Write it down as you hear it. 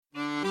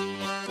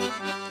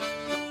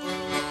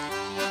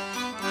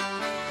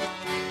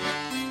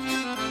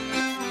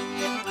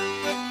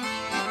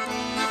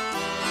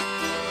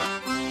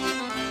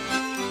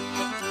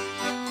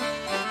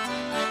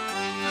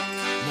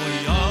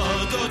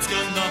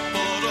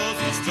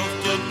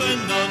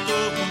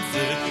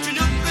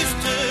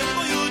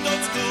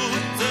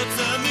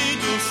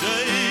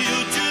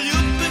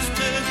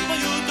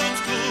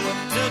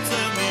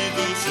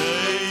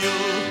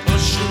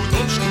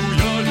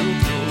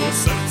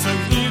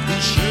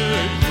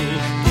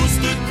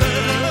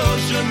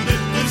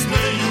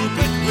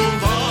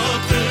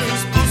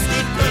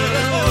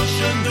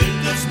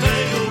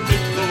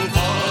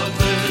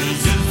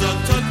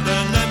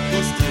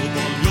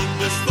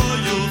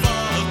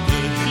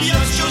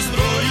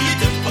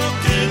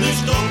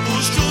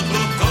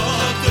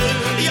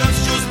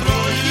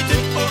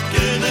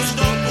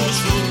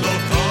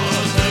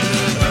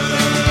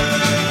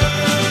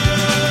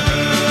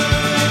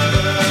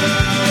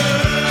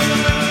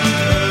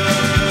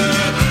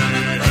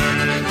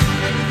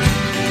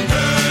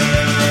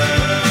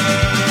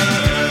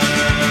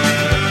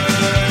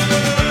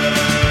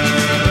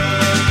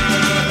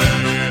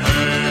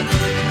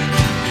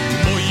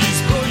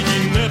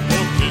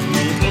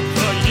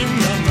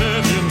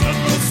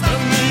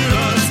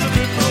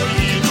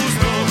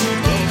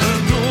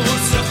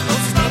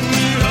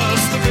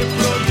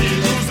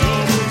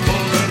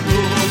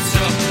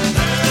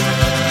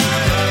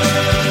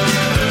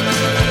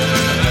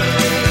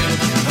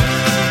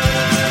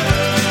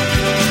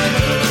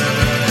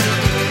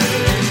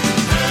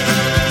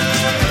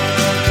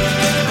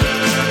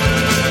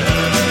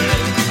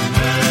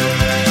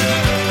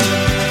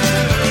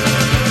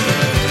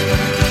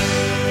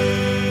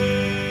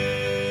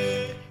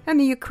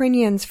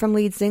Ukrainians from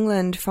Leeds,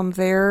 England, from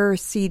their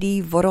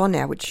CD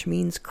Vorone, which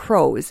means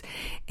crows.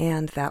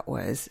 And that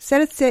was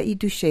Serce I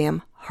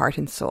Duszejem, Heart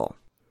and Soul.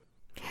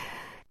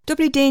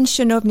 Добрий день,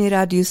 шановні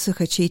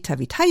радіослухачі, та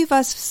вітаю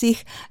вас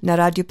всіх на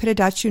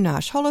радіопередачу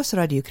 «Наш голос»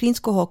 Радіо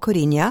Українського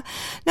коріння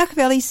на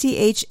хвилі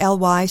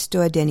CHLY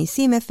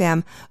 101.7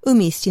 FM у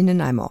місті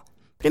Нанаймо.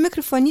 При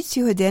мікрофоні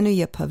цю годину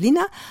є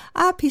Павліна,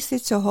 а після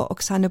цього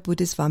Оксана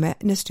буде з вами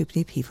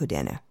наступні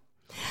півгодини.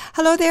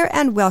 Hello there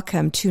and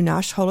welcome to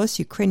Nash Holos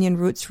Ukrainian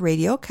Roots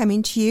Radio,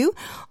 coming to you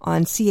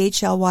on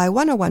CHLY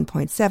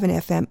 101.7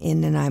 FM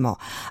in Nanaimo.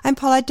 I'm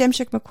Paula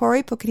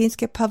Demchik-Macquarie,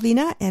 Pokrinske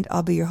Pavlina, and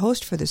I'll be your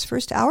host for this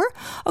first hour.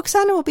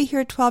 Oksana will be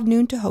here at 12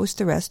 noon to host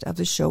the rest of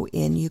the show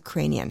in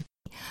Ukrainian.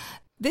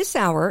 This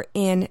hour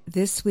in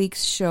this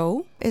week's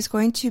show is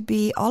going to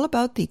be all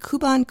about the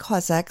Kuban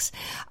Cossacks.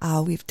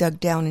 We've dug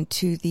down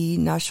into the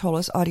Nash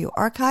Holos audio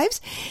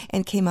archives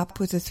and came up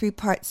with a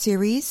three-part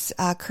series,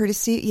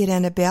 courtesy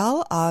Irena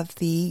Bell of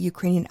the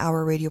Ukrainian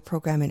Hour radio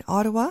program in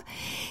Ottawa,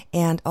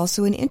 and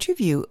also an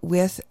interview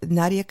with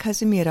Nadia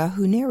Kazimira,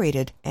 who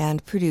narrated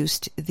and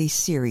produced the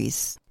series.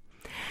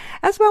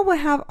 As well, we'll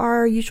have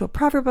our usual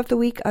proverb of the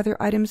week, other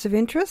items of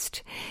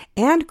interest,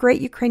 and great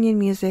Ukrainian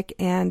music.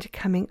 And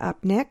coming up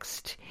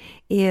next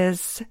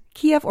is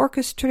Kiev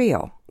Orchestra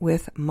Trio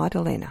with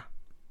Madalena.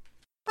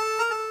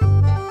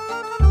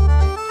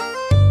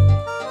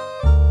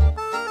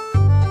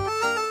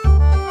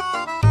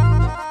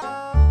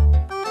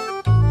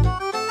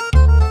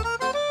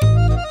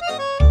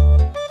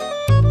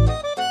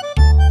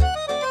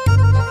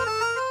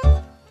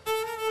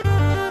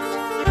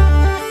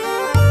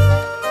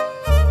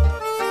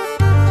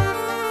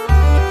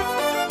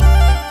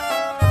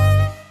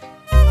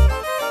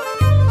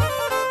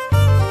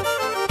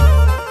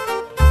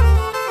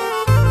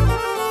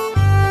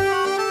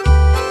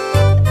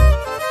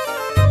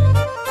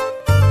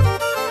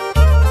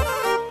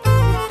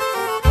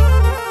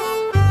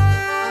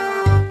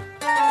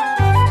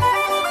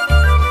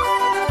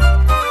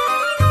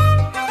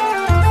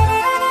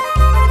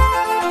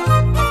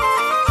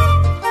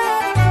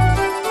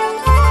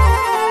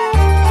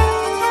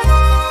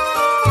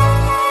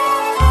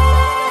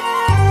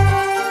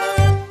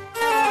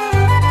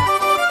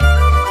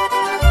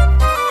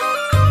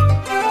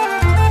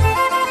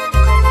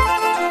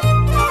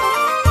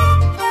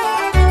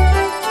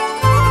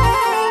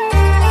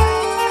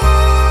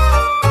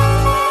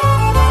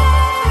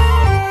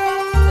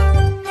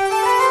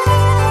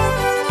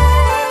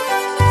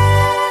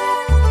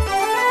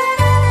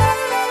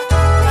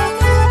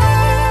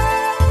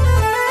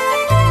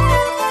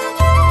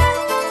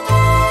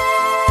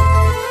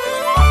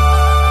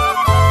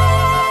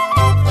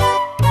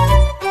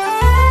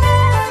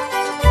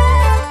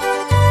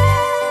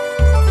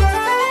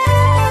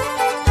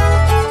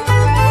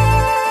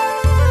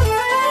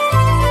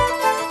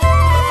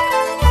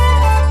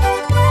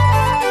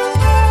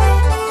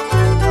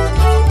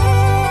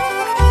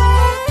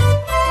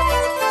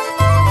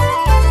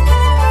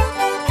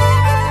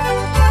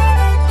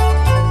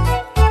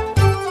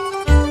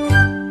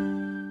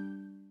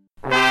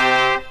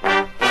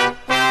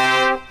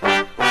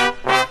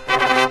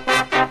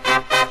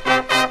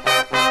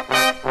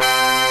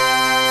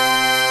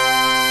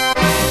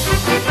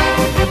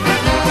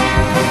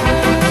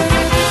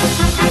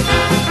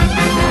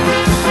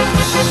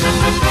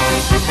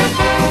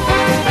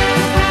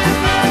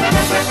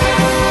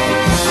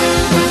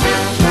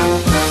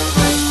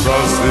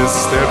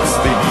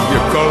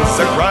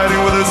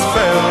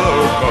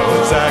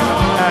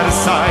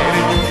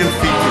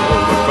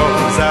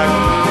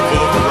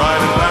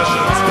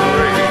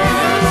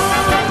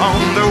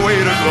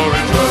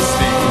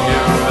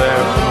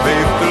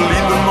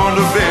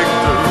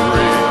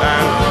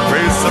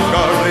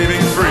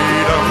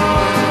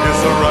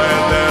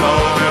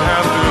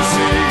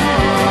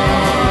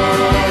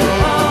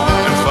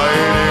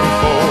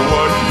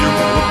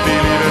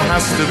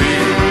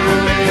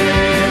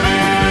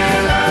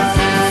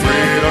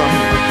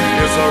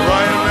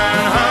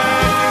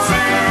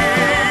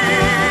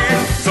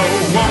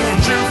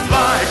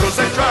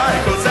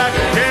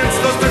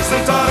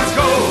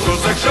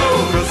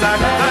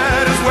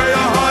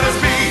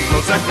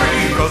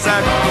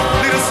 Cossack,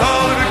 lead us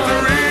all to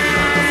victory.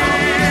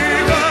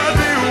 God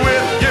be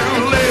with you,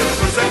 live,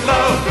 Cossack,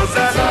 love,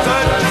 Cossack,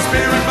 touch, your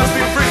spirit must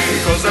be free.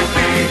 Cossack,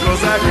 be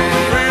Cossack,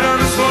 freedom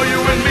is for you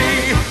and me.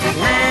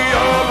 We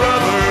are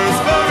brothers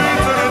for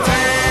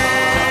eternity.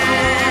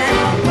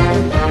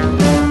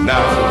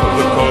 Now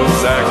the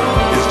Cossack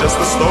is just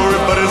a story,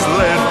 but his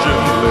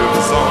legend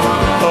lives on.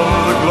 Of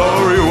the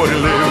glory, what he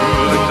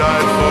lived and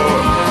died for,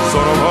 so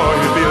no more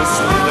he'd be a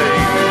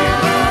slave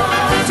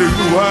to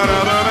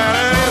another man.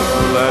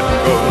 That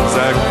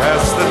Cossack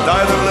has to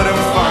die, then let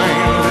him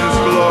find his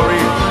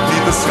glory.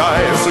 Leave the sky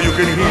so you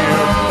can hear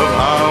of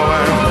how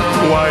and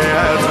why he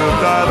had to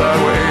die that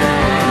way.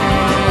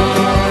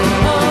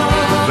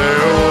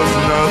 There was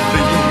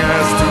nothing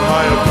as too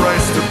high a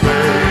price to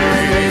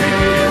pay.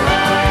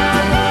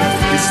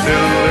 He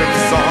still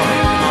lives on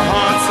the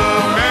hearts of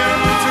men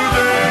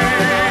today.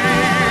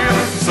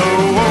 So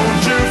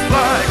won't you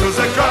fly,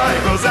 Cossack?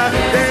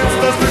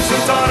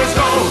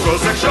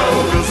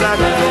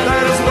 Cossack.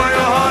 That is why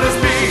your heart is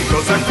free,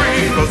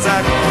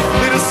 Cossack.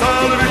 Lead us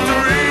all to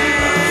victory.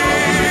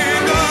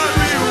 God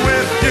be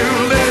with you,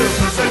 live,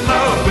 Cossack,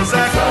 love,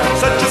 Cossack.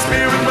 Such a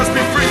spirit must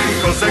be free,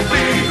 Cossack,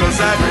 be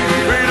Cossack.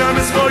 Freedom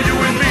is for you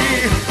and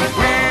me.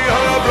 We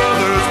are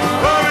brothers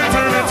for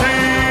eternity.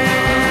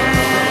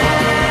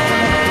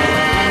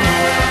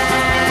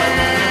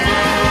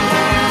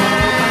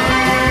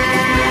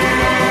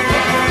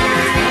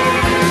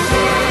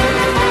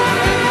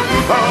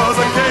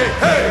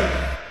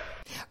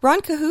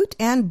 Ron Cahute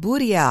and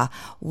Buria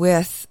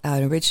with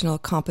an original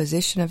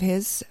composition of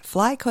his,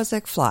 Fly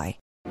Cossack Fly.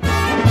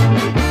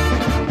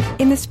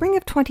 In the spring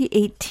of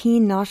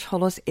 2018, Nash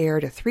Holos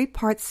aired a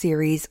 3-part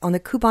series on the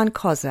Kuban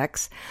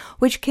Cossacks,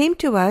 which came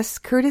to us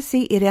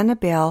courtesy Irena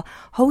Bell,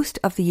 host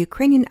of the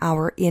Ukrainian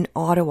Hour in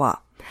Ottawa.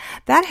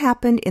 That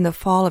happened in the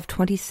fall of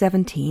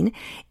 2017,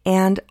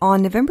 and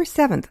on November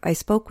 7th, I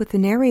spoke with the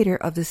narrator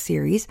of the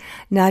series,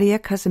 Nadia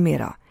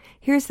Kazimira.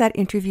 Here's that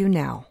interview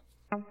now.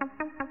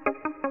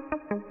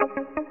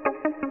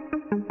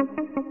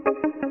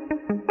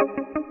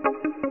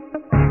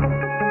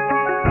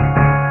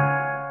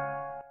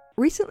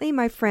 Recently,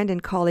 my friend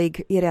and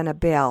colleague Irena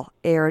Bell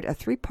aired a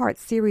 3-part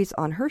series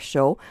on her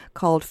show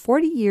called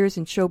 40 Years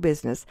in Show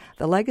Business,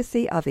 The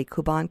Legacy of the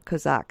Kuban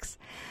Cossacks.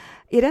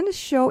 Irena's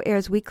show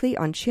airs weekly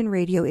on Chin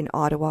Radio in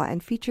Ottawa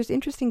and features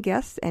interesting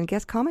guests and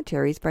guest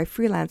commentaries by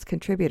freelance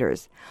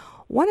contributors.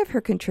 One of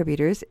her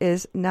contributors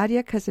is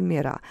Nadia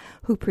Kazimira,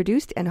 who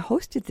produced and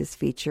hosted this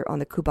feature on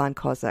the Kuban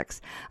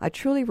Cossacks, a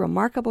truly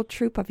remarkable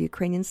troupe of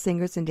Ukrainian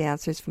singers and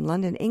dancers from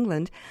London,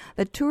 England,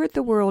 that toured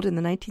the world in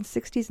the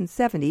 1960s and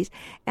 70s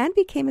and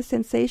became a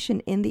sensation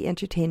in the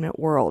entertainment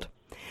world.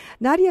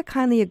 Nadia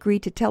kindly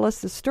agreed to tell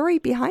us the story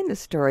behind the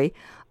story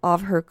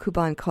of her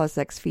Kuban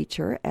Cossacks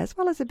feature, as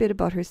well as a bit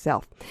about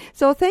herself.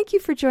 So thank you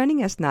for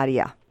joining us,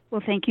 Nadia.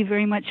 Well, thank you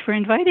very much for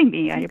inviting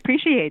me. I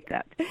appreciate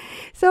that.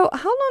 So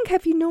how long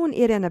have you known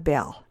Irena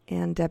Bell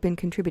and been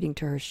contributing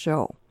to her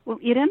show? Well,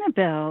 Irena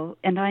Bell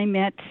and I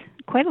met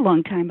quite a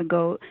long time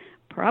ago,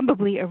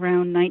 probably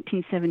around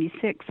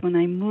 1976, when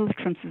I moved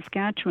from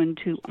Saskatchewan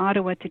to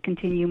Ottawa to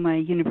continue my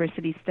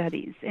university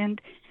studies. And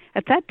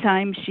at that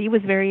time, she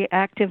was very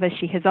active, as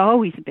she has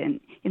always been,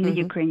 in the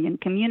Ukrainian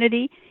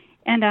community.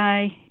 And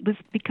I was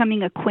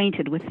becoming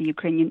acquainted with the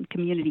Ukrainian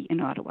community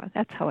in Ottawa.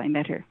 That's how I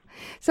met her.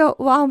 So,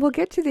 well, we'll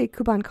get to the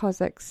Kuban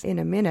Cossacks in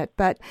a minute,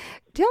 but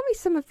tell me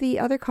some of the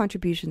other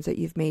contributions that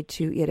you've made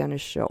to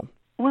Irena's show.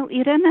 Well,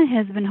 Irena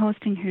has been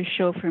hosting her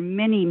show for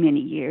many,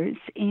 many years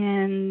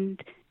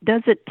and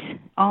does it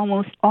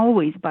almost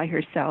always by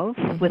herself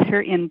with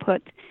her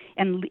input,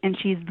 and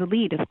she's the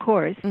lead, of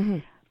course.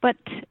 But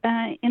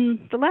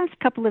in the last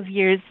couple of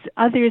years,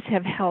 others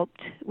have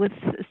helped with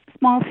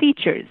small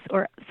features,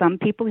 or some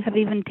people have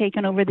even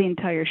taken over the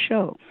entire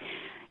show.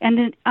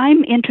 And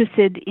I'm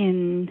interested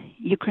in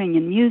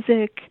Ukrainian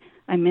music.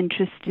 I'm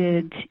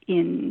interested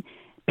in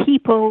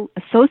people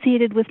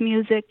associated with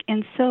music.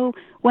 And so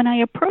when I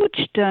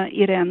approached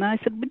Irena, I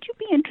said, would you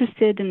be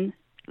interested in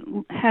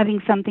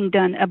having something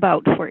done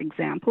about, for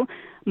example,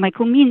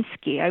 Michael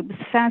Minsky? I was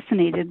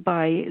fascinated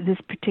by this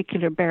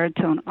particular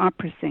baritone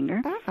opera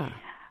singer.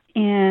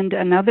 And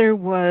another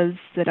was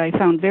that I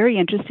found very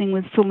interesting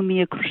was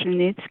Solomia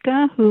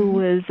Krushenitska, who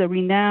was a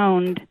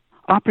renowned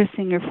opera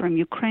singer from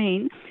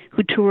Ukraine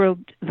who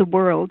toured the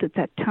world at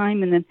that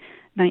time in the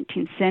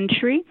 19th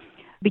century.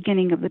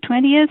 Beginning of the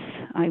 20th,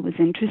 I was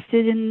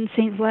interested in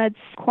St. Vlad's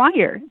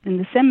choir in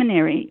the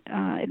seminary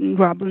in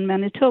Roblin,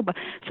 Manitoba.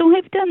 So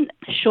I've done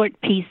short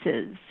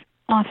pieces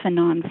off and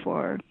on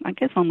for, I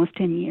guess, almost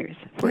 10 years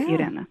for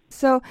Irena.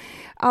 So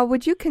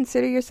would you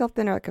consider yourself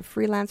then like a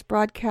freelance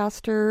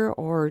broadcaster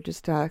or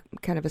just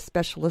kind of a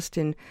specialist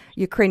in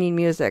Ukrainian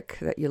music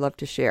that you love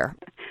to share?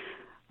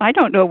 I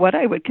don't know what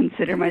I would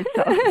consider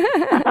myself.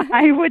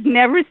 I would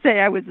never say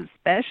I was a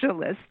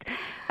specialist.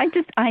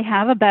 I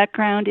have a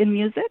background in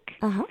music.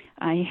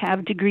 I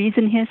have degrees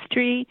in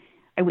history.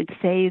 I would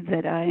say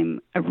that I'm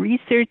a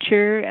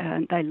researcher,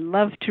 and I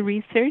love to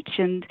research,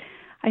 and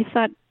I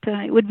thought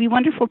it would be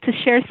wonderful to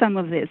share some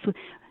of this.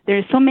 There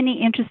are so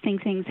many interesting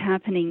things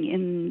happening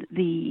in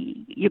the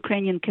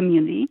Ukrainian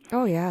community.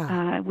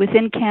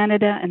 Within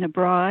Canada and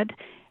abroad,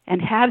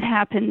 and have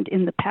happened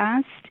in the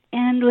past,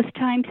 and with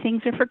time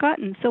things are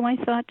forgotten. So I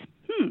thought,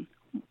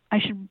 I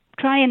should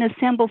try and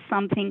assemble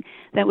something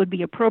that would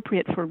be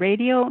appropriate for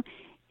radio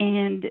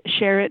and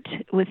share it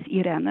with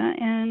Irena,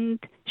 and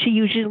she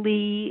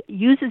usually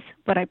uses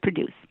what I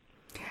produce.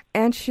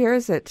 And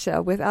shares it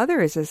with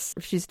others, as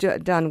she's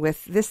done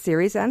with this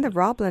series and the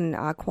Roblin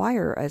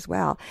Choir as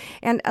well.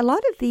 And a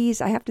lot of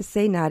these, I have to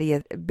say,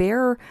 Nadia,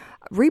 bear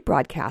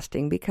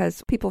rebroadcasting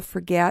because people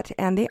forget,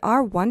 and they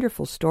are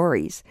wonderful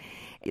stories.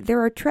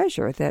 They're a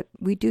treasure that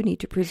we do need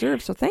to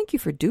preserve. So thank you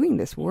for doing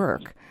this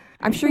work.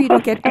 I'm sure you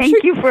don't get...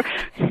 Thank you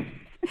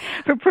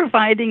for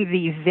providing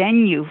the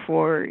venue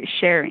for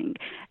sharing.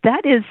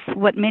 That is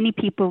what many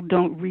people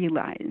don't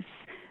realize,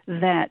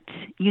 that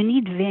you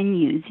need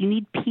venues, you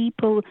need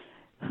people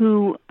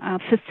who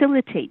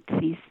facilitate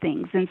these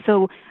things. And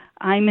so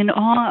I'm in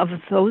awe of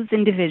those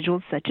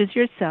individuals, such as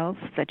yourself,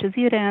 such as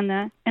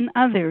Irena, and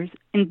others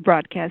in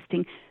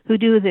broadcasting who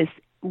do this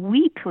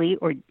weekly,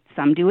 or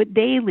some do it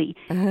daily.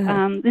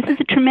 This is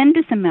a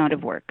tremendous amount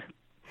of work.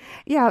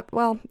 Yeah,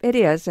 well, it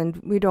is, and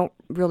we don't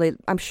really,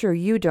 I'm sure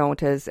you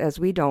don't, as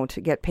we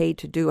don't get paid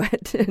to do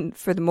it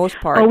for the most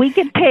part. Oh, we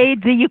get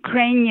paid the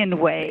Ukrainian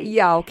way.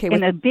 Yeah, okay.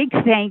 And a big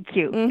thank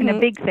you. And a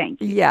big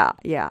thank you.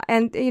 Yeah.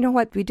 And you know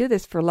what? We do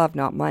this for love,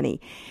 not money.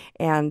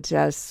 And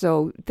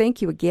so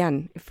thank you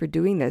again for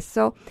doing this.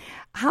 So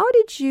how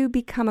did you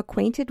become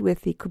acquainted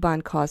with the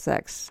Kuban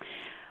Cossacks?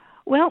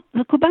 Well,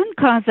 the Kuban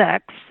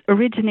Cossacks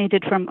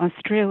originated from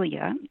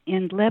Australia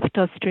and left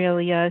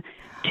Australia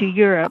to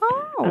Europe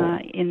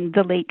in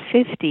the late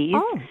 50s,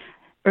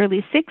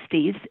 early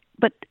 60s.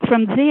 But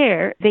from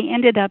there, they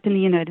ended up in the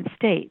United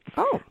States.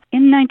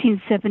 In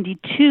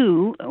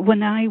 1972,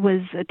 when I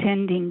was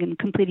attending and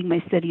completing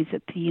my studies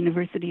at the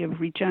University of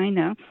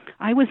Regina,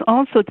 I was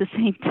also at the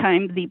same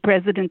time the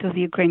president of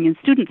the Ukrainian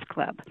Students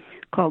Club,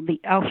 called the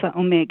Alpha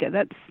Omega.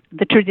 That's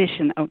the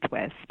tradition out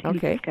west in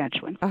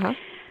Saskatchewan.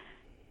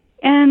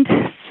 And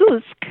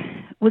Susk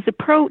was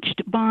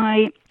approached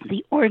by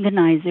the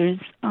organizers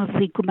of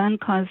the Kuban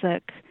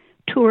Cossack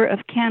Tour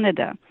of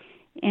Canada.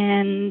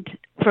 And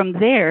from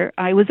there,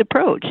 I was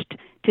approached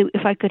to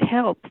if I could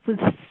help with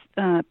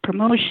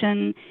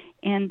promotion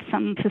and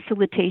some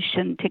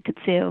facilitation ticket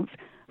sales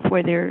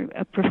for their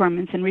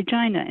performance in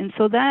Regina. And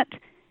so that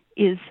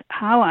is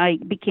how I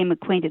became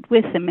acquainted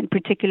with them, and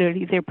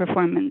particularly their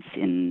performance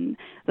in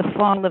the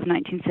fall of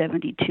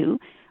 1972.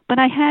 But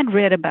I had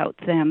read about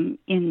them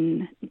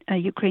in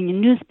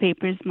Ukrainian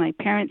newspapers. My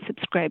parents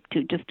subscribed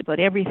to just about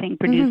everything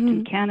produced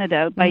in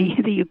Canada by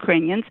the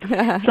Ukrainians.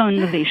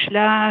 Сонновий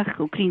шлях,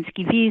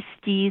 Українські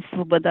вісті,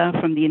 Svoboda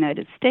from the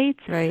United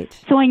States. Right.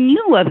 So I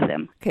knew of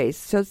them. Okay,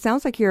 so it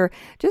sounds like you're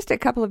just a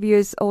couple of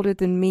years older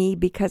than me,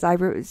 because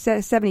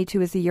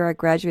 72 is the year I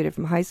graduated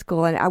from high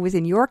school, and I was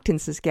in Yorkton,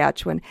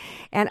 Saskatchewan,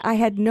 and I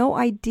had no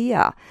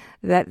idea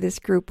that this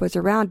group was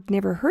around.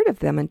 Never heard of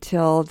them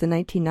until the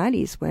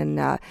 1990s when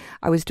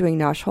I was doing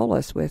Nash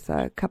Holos with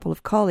a couple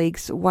of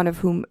colleagues, one of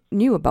whom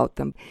knew about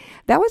them.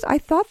 I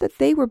thought that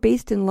they were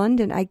based in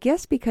London, I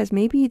guess because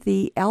maybe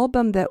the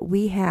album that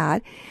we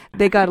had,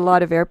 they got a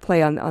lot of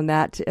airplay on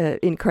that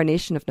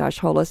incarnation of Nash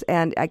Holos,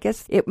 and I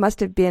guess it must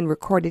have been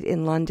recorded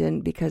in London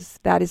because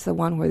that is the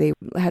one where they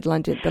had the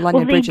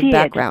London Bridge in the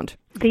background.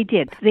 They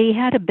did. They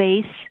had a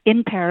base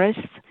in Paris,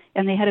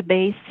 and they had a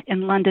base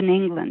in London,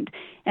 England.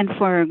 And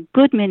for a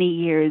good many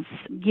years,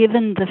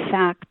 given the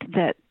fact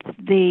that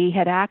they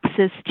had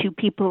access to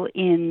people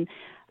in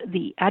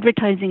the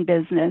advertising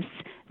business,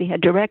 they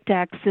had direct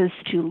access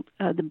to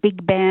the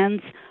big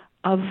bands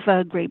of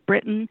Great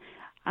Britain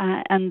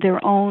and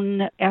their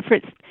own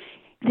efforts.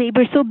 They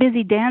were so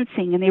busy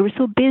dancing, and they were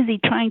so busy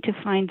trying to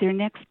find their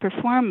next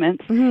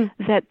performance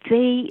that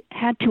they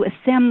had to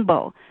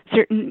assemble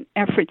certain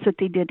efforts that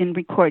they did in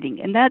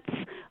recording. And that's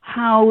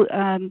how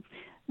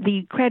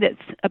the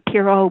credits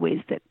appear always,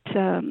 that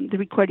the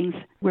recordings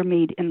were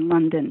made in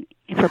London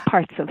for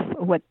parts of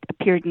what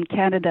appeared in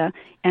Canada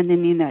and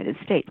in the United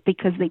States,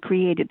 because they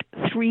created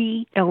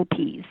 3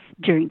 LPs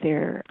during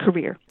their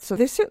career. So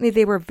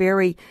they were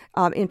very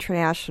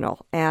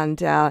international,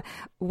 and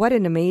what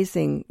an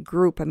amazing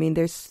group. I mean,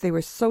 they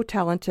were so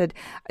talented,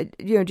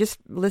 just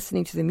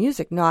listening to the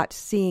music, not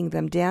seeing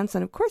them dance.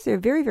 And of course, they're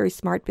very, very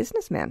smart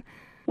businessmen.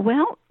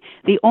 Well,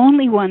 the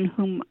only one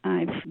whom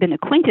I've been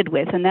acquainted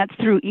with, and that's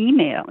through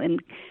email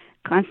and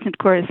constant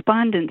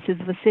correspondence, is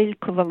Vasyl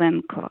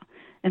Kovalenko.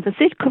 And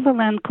Vasyl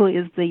Kovalenko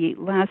is the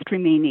last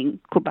remaining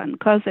Kuban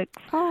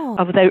Cossacks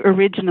of the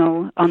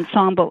original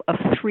ensemble of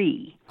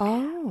 3.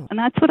 And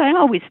that's what I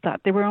always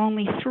thought. There were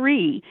only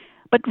 3,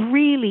 but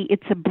really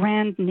it's a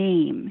brand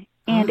name.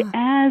 And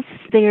as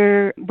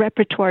their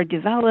repertoire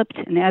developed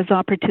and as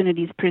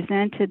opportunities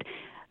presented,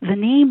 the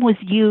name was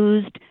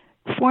used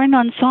for an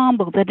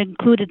ensemble that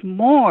included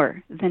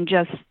more than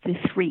just the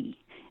 3.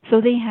 So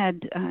they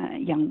had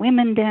young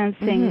women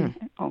dancing,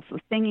 also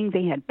singing.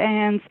 They had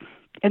bands,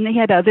 and they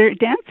had other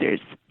dancers.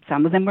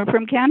 Some of them were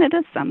from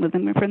Canada, some of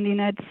them were from the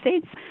United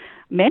States.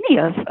 Many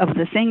of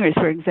the singers,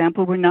 for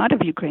example, were not of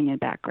Ukrainian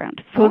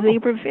background. So they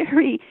were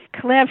very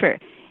clever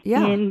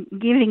in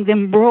giving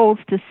them roles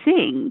to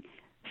sing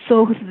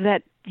so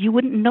that you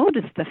wouldn't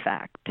notice the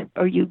fact,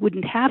 or you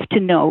wouldn't have to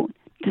know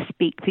to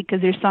speak,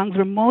 because their songs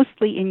were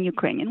mostly in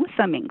Ukrainian with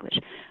some English.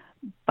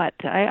 But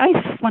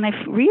when I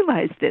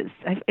realized this,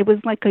 it was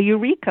like a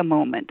eureka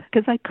moment,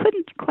 because I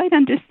couldn't quite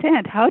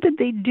understand how did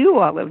they do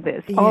all of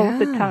this all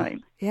the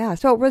time. Yeah,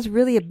 so it was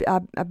really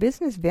a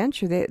business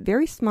venture. They're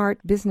very smart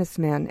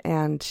businessmen,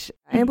 and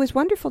it was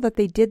wonderful that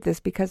they did this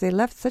because they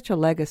left such a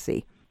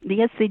legacy.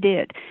 Yes, they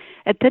did.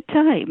 At that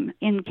time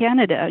in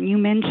Canada, and you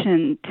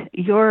mentioned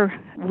your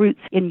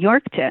roots in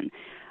Yorkton,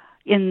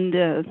 in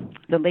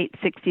the late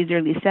 60s,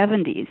 early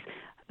 70s,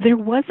 there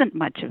wasn't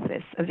much of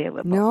this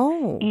available.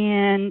 No.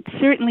 And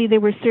certainly there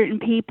were certain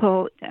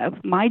people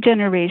of my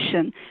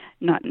generation,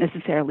 not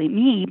necessarily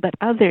me, but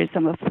others,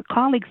 some of the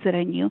colleagues that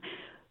I knew,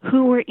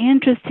 who were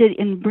interested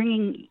in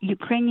bringing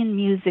Ukrainian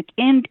music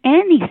and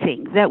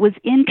anything that was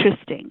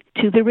interesting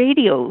to the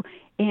radio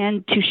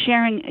and to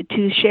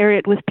share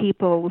it with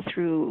people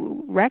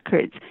through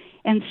records.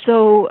 And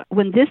so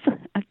when this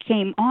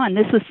came on,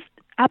 this was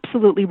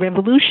absolutely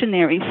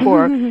revolutionary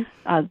for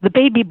the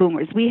baby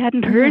boomers. We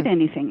hadn't heard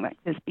anything like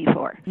this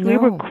before. No. We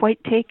were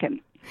quite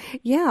taken.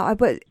 Yeah,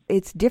 but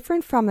it's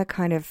different from the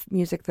kind of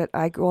music that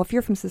well, if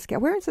you're from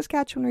Saskatchewan, where in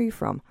Saskatchewan are you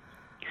from?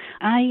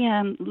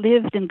 I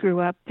lived and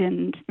grew up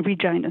in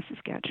Regina,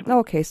 Saskatchewan.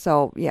 Okay,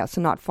 so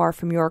not far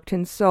from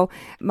Yorkton. So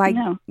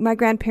my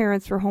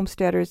grandparents were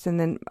homesteaders, and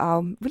then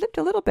we lived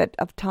a little bit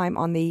of time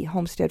on the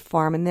homestead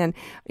farm, and then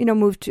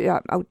moved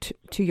out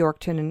to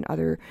Yorkton and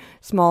other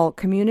small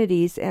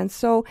communities. And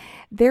so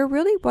there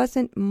really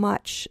wasn't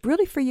much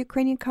really for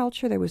Ukrainian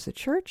culture. There was the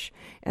church,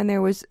 and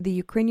there was the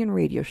Ukrainian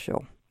radio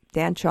show,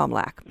 Dan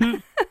Chomlak.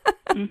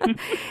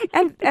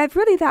 And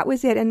really that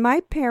was it. And my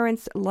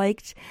parents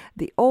liked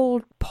the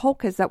old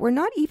polkas that were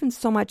not even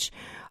so much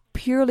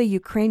purely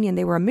Ukrainian.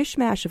 They were a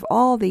mishmash of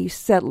all the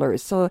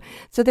settlers. So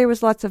there was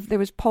there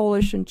was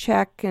Polish and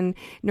Czech and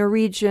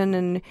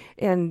Norwegian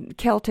and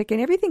Celtic and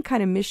everything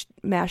kind of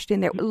mishmashed in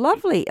there.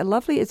 Lovely.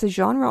 It's a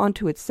genre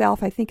unto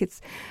itself. I think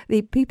it's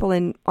the people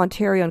in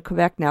Ontario and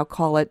Quebec now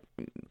call it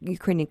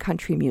Ukrainian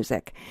country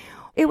music.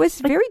 It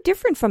was very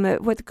different from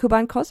what the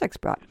Kuban Cossacks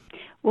brought.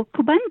 Well,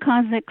 Kuban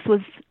Cossacks was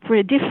for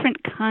a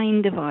different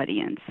kind of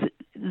audience.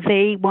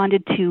 They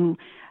wanted to,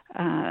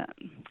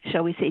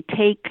 shall we say,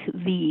 take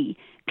the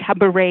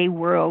cabaret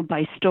world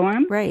by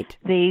storm. Right.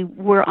 They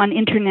were on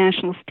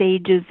international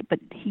stages, but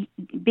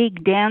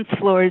big dance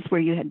floors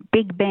where you had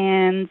big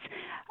bands.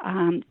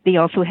 They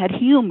also had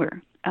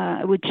humor,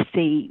 which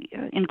they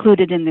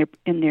included in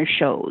their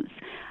shows.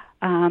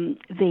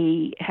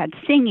 They had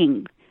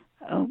singing,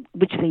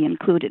 which they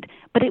included.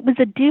 But it was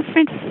a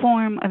different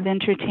form of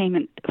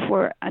entertainment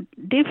for a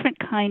different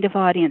kind of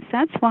audience.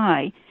 That's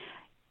why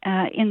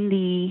in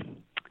the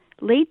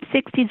late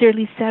 60s,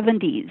 early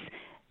 70s,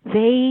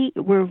 they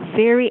were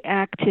very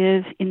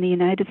active in the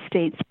United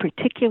States,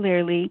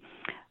 particularly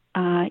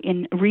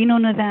in Reno,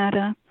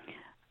 Nevada.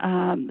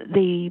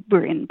 They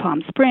were in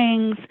Palm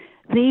Springs.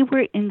 They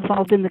were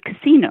involved in the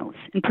casinos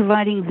and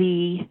providing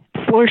the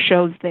floor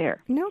shows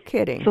there. No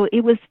kidding. So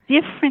it was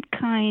different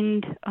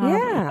kind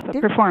of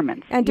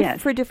performance. And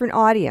for a different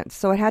audience.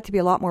 So it had to be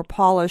a lot more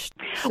polished.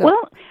 So.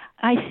 Well,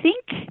 I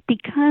think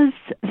because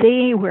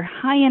they were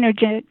high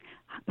energetic,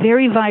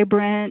 very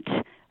vibrant,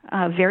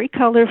 very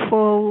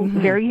colorful,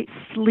 very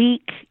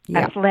sleek,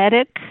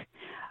 athletic,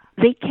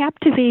 they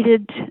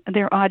captivated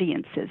their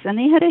audiences. And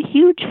they had a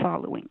huge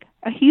following,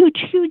 a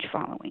huge, huge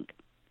following.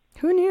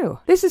 Who knew?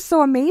 This is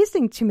so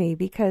amazing to me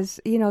because,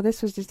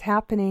 this was just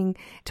happening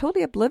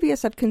totally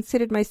oblivious. I've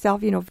considered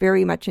myself,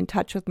 very much in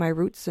touch with my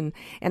roots and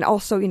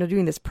also,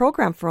 doing this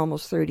program for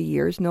almost 30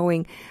 years,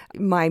 knowing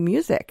my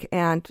music.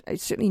 And I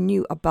certainly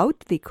knew about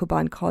the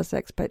Kuban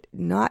Cossacks, but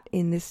not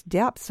in this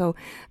depth. So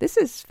this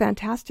is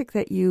fantastic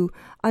that you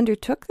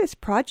undertook this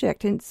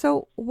project. And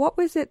so what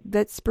was it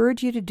that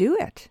spurred you to do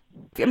it?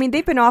 I mean,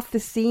 they've been off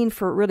the scene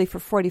for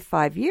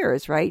 45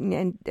 years, right?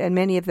 And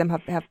many of them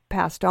have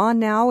passed on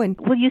now. And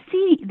well, you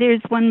see,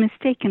 there's one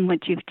mistake in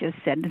what you've just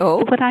said. Oh?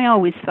 What I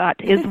always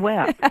thought as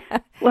well.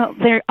 Well,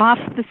 they're off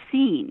the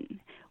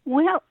scene.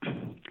 Well,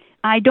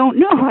 I don't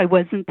know. I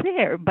wasn't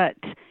there, but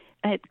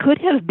it could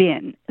have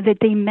been that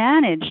they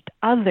managed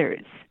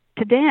others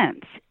to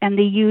dance, and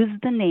they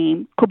used the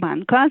name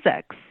Kuban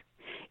Cossacks.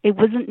 It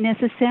wasn't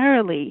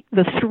necessarily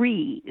the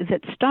three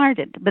that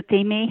started, but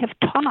they may have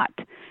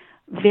taught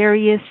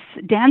various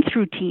dance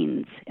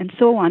routines and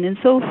so on and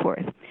so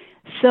forth.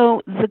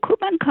 So the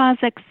Kuban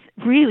Cossacks,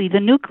 really, the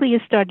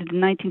nucleus started in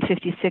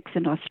 1956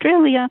 in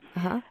Australia,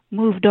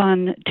 moved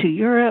on to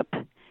Europe,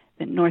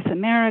 then North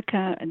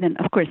America, and then,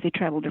 of course, they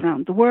traveled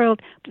around the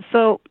world.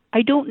 So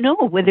I don't know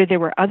whether there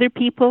were other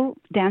people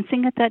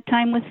dancing at that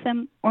time with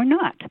them or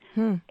not.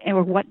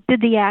 Or what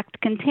did the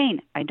act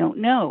contain? I don't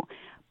know.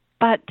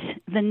 But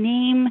the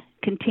name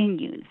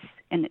continues.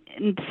 And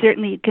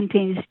certainly it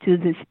continues to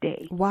this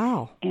day.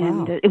 Wow.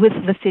 And it was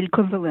Vasyl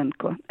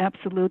Kovalenko,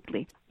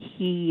 absolutely.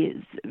 He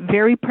is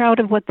very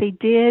proud of what they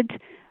did.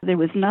 There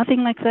was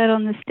nothing like that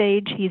on the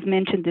stage. He's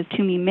mentioned this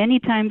to me many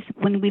times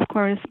when we've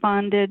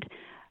corresponded.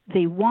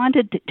 They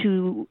wanted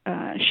to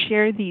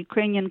share the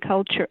Ukrainian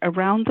culture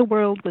around the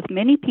world with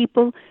many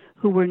people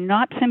who were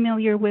not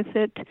familiar with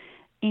it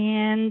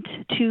and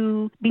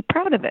to be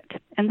proud of it.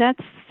 And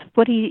that's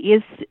what he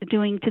is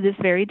doing to this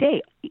very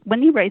day. When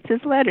he writes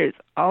his letters,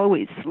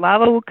 always,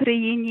 Slava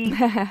Ukraini,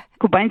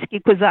 Kubanski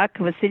Kozak,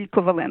 Vasyl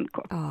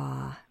Kovalenko.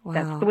 Oh, wow.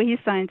 That's the way he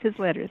signs his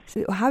letters.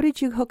 So how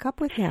did you hook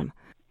up with him?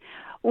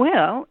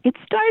 Well, it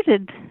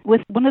started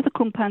with one of the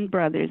Kumpan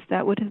brothers.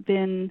 That would have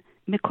been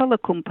Mykola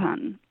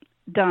Kumpan,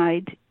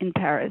 died in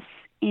Paris.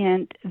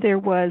 And there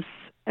was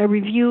a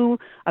review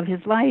of his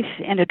life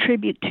and a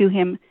tribute to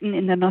him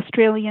in an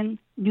Australian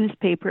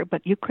newspaper,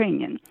 but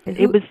Ukrainian.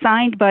 It was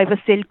signed by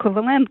Vasyl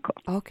Kovalenko.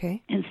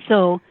 Okay. And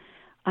so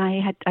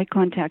I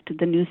contacted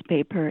the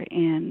newspaper,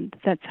 and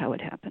that's how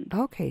it happened.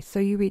 Okay, so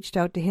you reached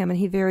out to him, and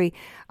he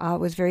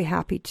was very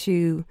happy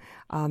to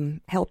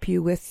help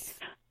you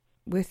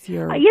with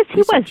your yes, he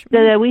research.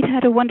 was. We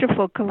had a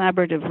wonderful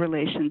collaborative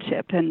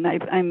relationship, and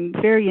I'm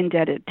very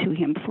indebted to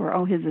him for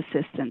all his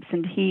assistance.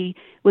 And he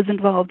was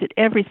involved at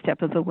every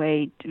step of the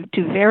way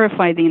to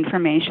verify the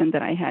information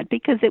that I had,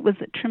 because it was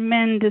a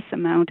tremendous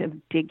amount of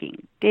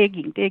digging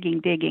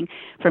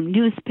from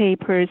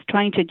newspapers,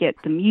 trying to get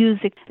the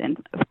music, and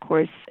of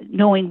course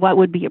knowing what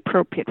would be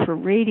appropriate for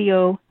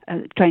radio,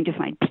 trying to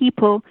find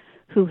people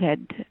who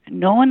had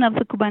known of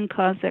the Kuban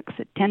Cossacks,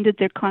 attended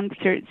their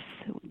concerts,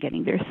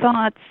 getting their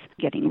thoughts,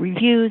 getting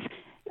reviews.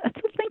 It's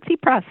a lengthy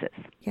process.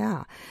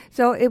 Yeah.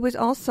 So it was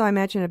also, I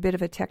imagine, a bit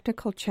of a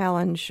technical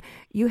challenge.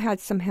 You had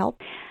some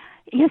help?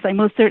 Yes, I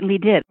most certainly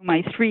did.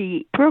 My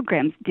 3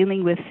 programs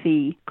dealing with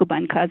the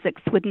Kuban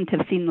Cossacks wouldn't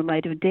have seen the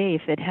light of day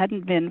if it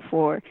hadn't been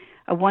for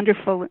a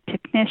wonderful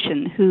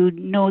technician who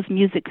knows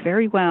music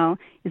very well,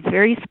 is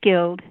very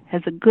skilled,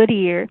 has a good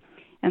ear,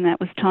 and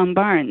that was Tom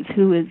Barnes,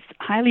 who is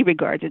highly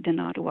regarded in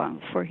Ottawa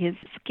for his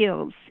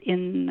skills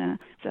in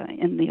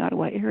the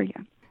Ottawa area.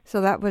 So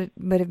that would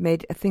have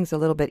made things a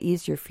little bit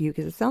easier for you,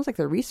 because it sounds like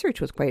the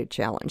research was quite a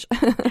challenge.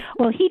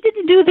 Well, he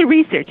didn't do the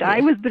research.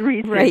 I was the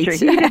researcher. Right.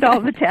 He did all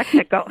the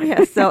technical.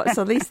 Yeah, so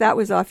at least that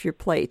was off your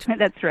plate.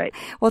 That's right.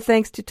 Well,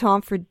 thanks to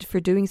Tom for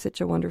doing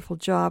such a wonderful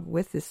job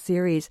with this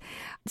series.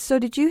 So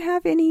did you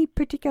have any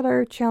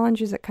particular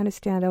challenges that kind of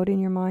stand out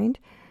in your mind?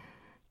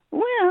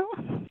 Well,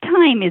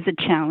 time is a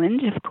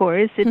challenge, of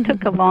course. It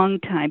took a long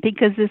time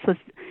because this was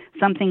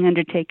something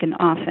undertaken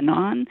off and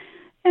on.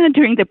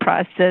 During the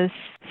process,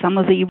 some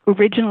of the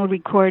original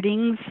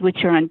recordings,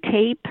 which are on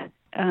tape,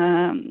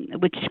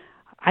 which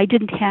I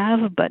didn't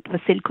have, but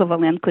Vasyl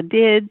Kovalenko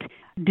did,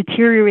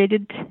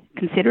 deteriorated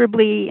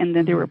considerably, and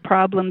then there were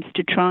problems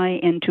to try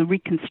and to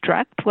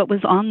reconstruct what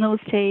was on those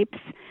tapes.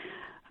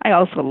 I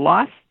also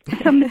lost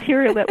some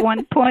material at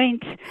one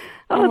point.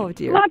 Oh,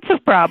 dear. Lots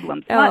of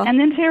problems. Oh. And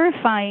then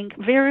verifying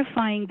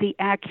the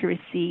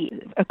accuracy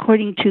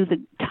according to the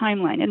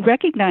timeline, and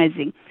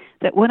recognizing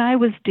that what I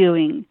was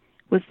doing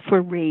was for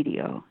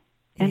radio,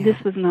 and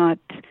this was not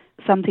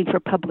something for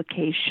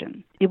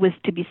publication. It was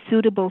to be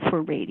suitable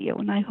for radio,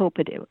 and I hope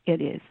it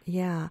is.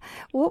 Yeah.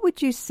 What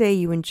would you say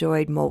you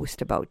enjoyed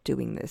most about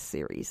doing this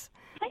series?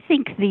 I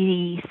think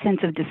the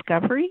sense of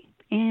discovery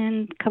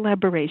and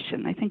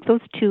collaboration. I think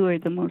those 2 are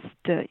the most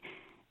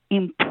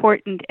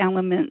important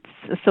elements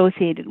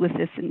associated with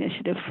this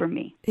initiative for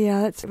me.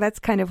 Yeah, that's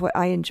kind of what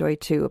I enjoy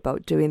too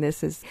about doing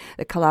this, is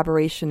the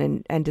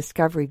collaboration and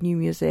discovery of new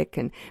music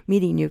and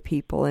meeting new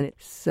people. And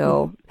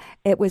so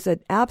it was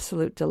an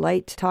absolute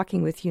delight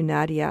talking with you,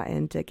 Nadia,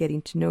 and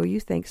getting to know you.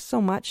 Thanks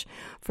so much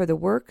for the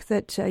work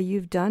that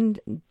you've done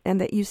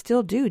and that you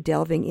still do,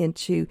 delving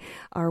into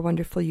our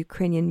wonderful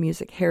Ukrainian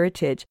music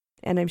heritage.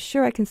 And I'm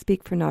sure I can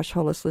speak for Nash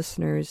Holos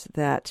listeners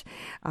that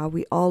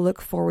we all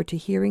look forward to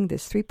hearing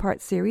this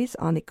 3-part series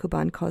on the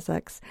Kuban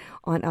Cossacks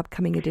on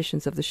upcoming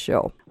editions of the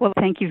show. Well,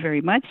 thank you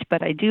very much,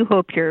 but I do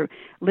hope your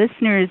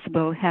listeners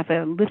will have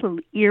a little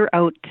ear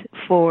out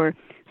for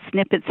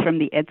snippets from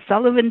the Ed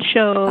Sullivan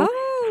Show,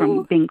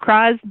 from Bing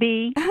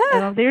Crosby.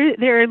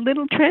 There are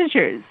little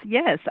treasures.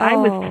 Yes, I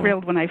was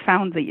thrilled when I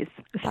found these,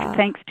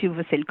 thanks to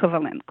Vasyl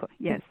Kovalenko.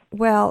 Yes.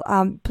 Well,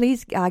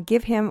 please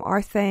give him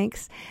our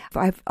thanks.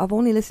 I've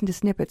only listened to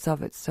snippets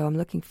of it, so I'm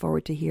looking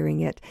forward to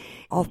hearing it,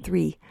 all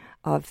 3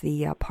 of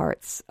the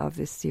parts of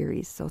this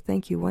series. So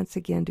thank you once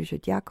again, Дуже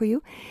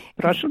дякую.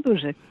 Прошу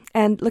дуже.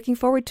 And looking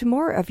forward to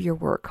more of your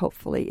work,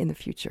 hopefully, in the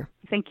future.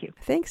 Thank you.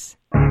 Thanks.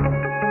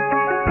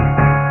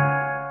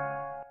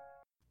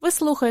 Ви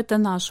слухаєте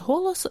 «Наш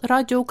голос»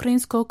 радіо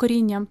українського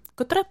коріння,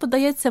 котре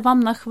подається вам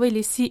на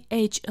хвилі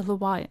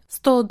CHLY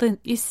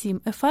 101,7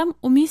 FM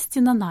у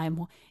місті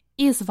Нанаймо.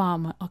 І з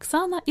вами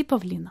Оксана і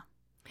Павліна.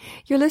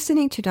 You're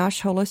listening to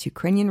Nash Holos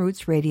Ukrainian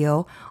Roots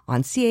Radio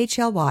on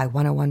CHLY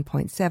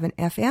 101.7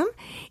 FM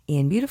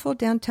in beautiful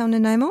downtown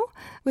Nanaimo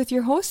with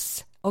your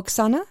hosts,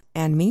 Oksana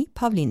and me,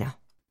 Pavlina.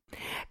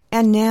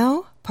 And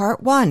now,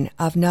 part 1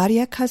 of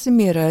Nadia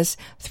Kazimira's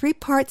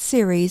 3-part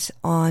series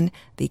on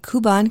the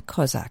Kuban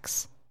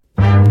Cossacks.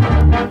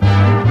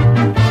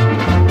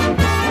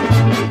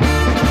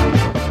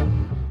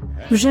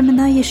 Вже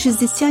минає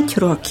 60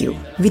 років,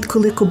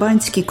 відколи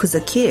кубанські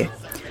козаки,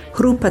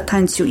 група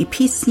танцю і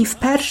пісні,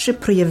 вперше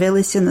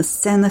проявилися на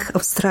сценах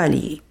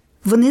Австралії.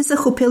 Вони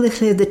захопили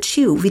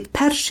глядачів від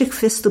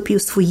перших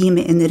виступів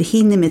своїми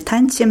енергійними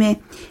танцями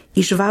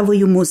і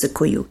жвавою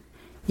музикою,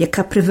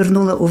 яка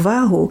привернула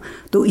увагу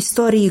до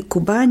історії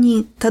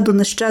Кубані та до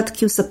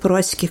нащадків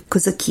запорозьких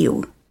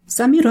козаків.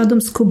 Самі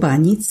родом з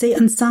Кубані, цей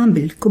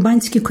ансамбль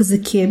 «Кубанські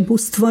козаки» був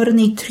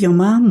створений 3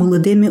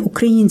 молодими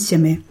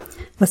українцями –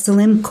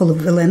 Василем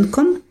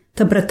Коваленком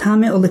та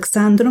братами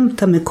Олександром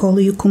та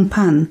Миколою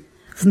Кумпан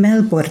в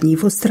Мельбурні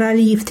в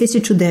Австралії в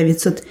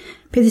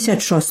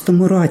 1956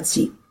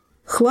 році.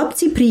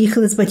 Хлопці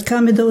приїхали з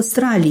батьками до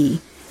Австралії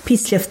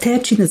після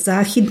втечі на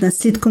Захід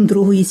наслідком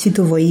Другої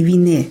світової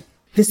війни.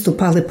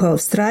 Виступали по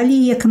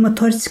Австралії як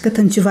аматорська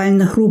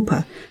танцювальна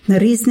група на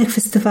різних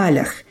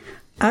фестивалях,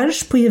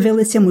 аж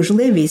появилася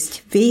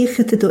можливість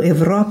виїхати до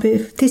Європи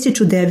в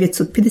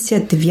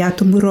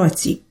 1959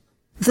 році.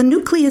 The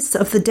nucleus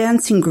of the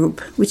dancing group,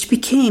 which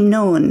became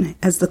known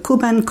as the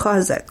Kuban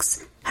Cossacks,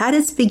 had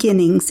its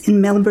beginnings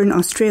in Melbourne,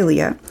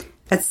 Australia,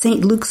 at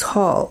St. Luke's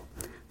Hall,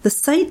 the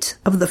site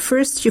of the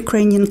first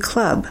Ukrainian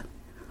club,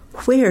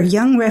 where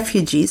young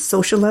refugees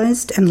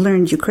socialized and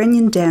learned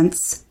Ukrainian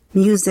dance,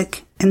 music,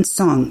 and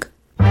song.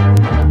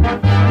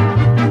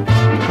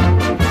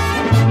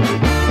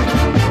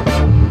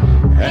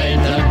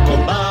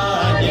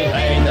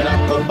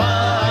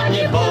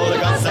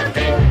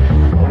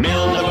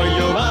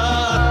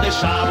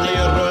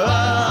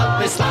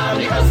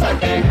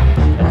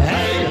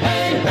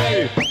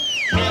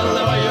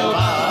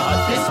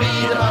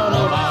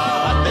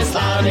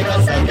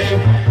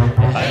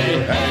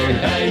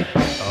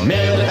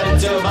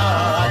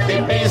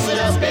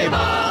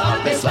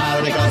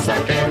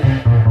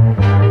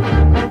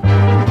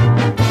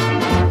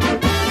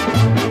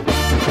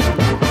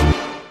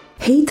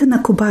 Hejta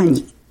na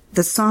Kubani,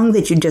 the song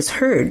that you just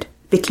heard,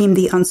 became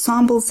the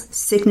ensemble's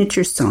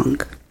signature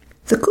song.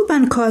 The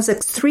Kuban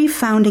Cossacks' three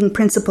founding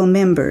principal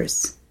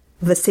members,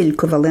 Vasil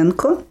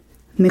Kovalenko,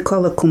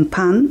 Mykola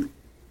Kumpan,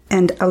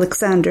 and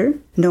Alexander,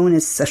 known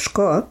as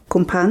Sashko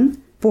Kumpan,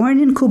 born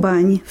in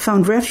Kubani,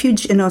 found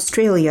refuge in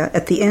Australia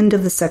at the end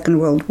of the Second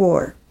World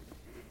War.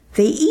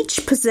 They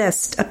each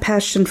possessed a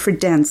passion for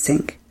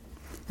dancing.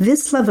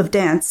 This love of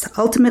dance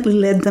ultimately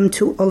led them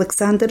to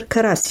Alexander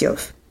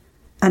Karasyov,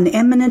 an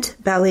eminent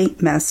ballet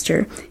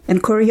master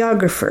and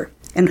choreographer,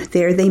 and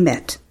there they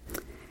met.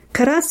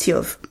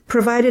 Karasyov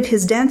provided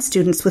his dance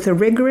students with a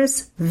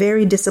rigorous,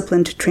 very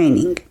disciplined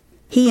training.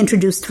 He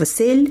introduced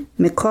Vasil,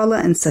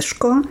 Mykola, and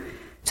Sashko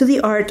to the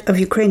art of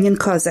Ukrainian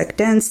Cossack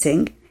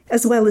dancing,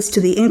 as well as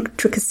to the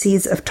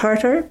intricacies of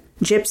Tatar,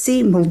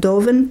 Gypsy,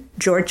 Moldovan,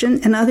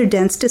 Georgian, and other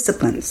dance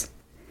disciplines.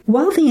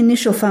 While the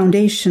initial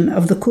foundation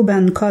of the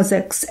Kuban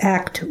Cossacks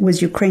act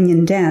was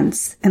Ukrainian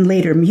dance and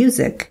later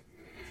music,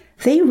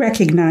 they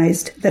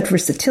recognized that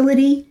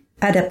versatility,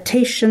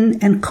 adaptation,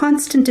 and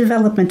constant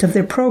development of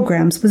their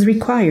programs was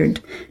required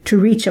to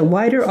reach a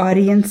wider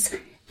audience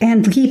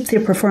and keep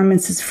their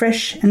performances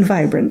fresh and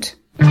vibrant.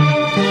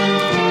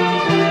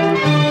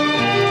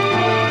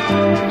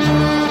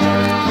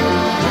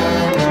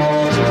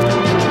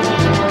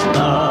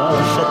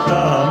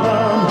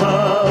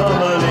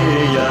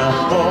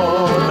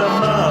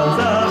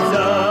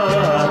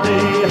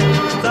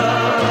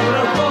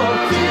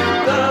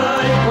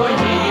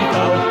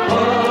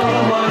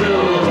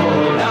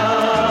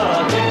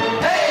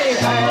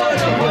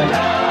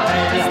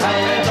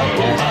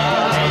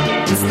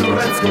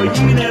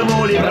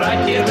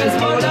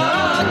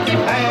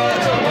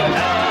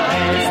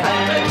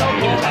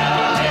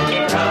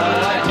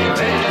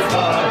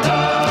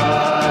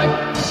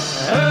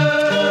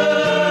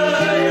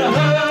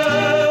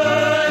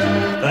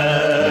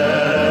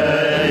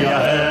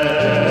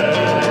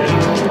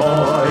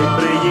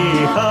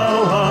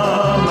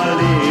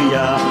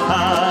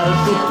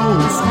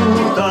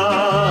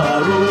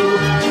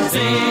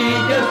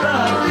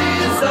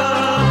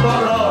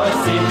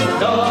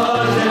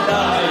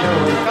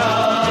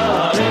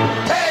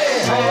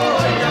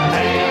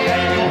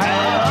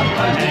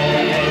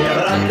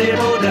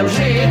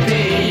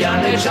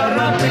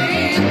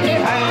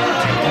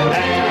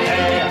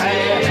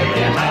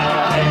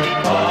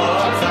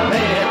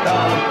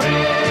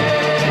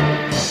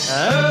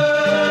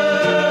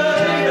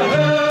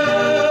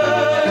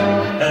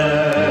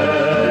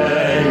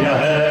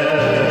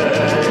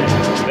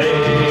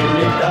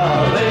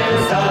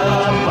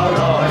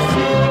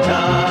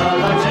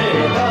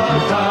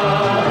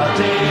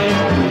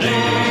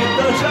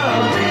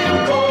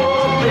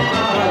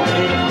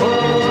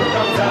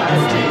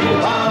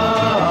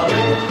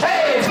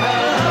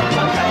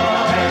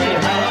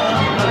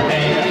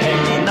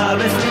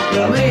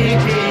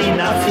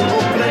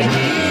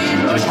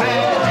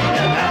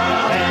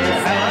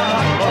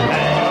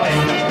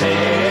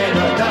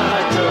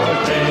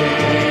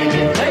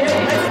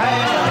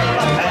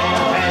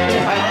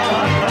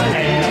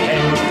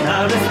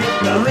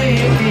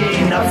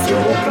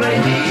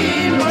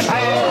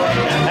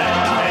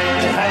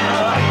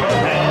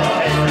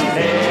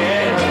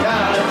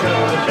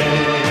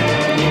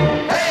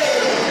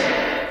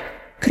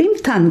 Крім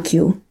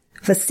танків,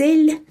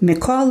 Василь,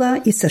 Микола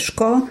і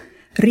Сашко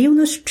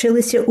рівно ж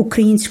вчилися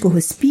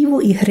українського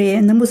співу і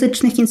гри на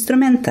музичних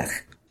інструментах.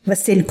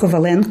 Василь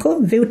Коваленко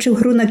вивчив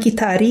гру на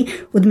гітарі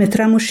у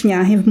Дмитра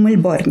Мушняги в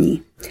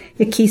Мельбурні,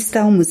 який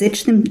став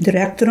музичним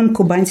директором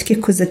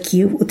кубанських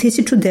козаків у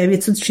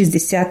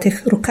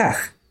 1960-х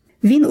роках.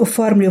 Він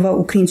оформлював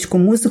українську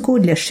музику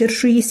для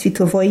ширшої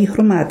світової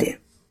громади.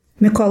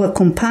 Микола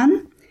Кумпан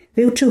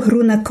вивчив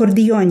гру на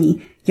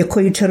акордіоні,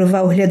 якою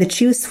чарував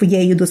глядачів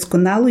своєю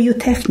досконалою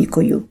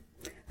технікою.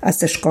 А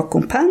Сашко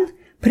Кумпан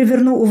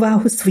привернув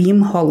увагу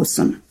своїм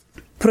голосом.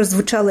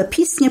 Прозвучала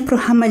пісня про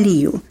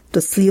Гамалію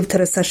до слів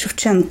Тараса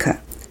Шевченка.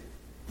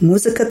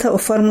 Музика та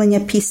оформлення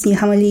пісні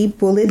Гамалії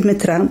були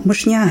Дмитра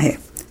Мушняги,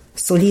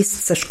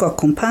 соліст Сашко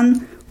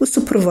Кумпан у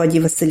супроводі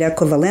Василя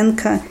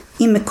Коваленка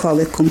і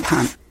Миколи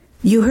Кумпан.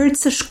 You heard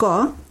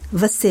Sashko,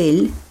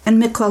 Vasil, and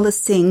Mikola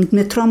sing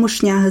Dmitro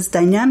Mushnya's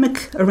dynamic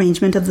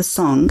arrangement of the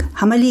song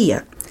Hamaliya,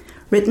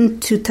 written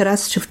to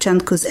Taras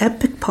Shevchenko's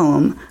epic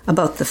poem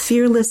about the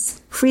fearless,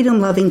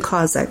 freedom-loving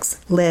Cossacks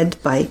led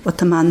by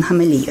Otaman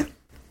Hamaliya.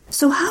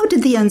 So how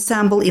did the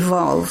ensemble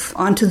evolve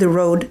onto the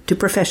road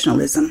to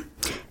professionalism?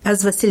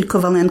 As Vasil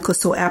Kovalenko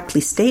so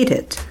aptly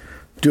stated,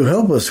 to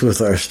help us with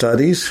our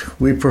studies,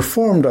 we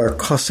performed our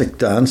Cossack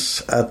dance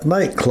at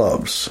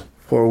nightclubs,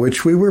 for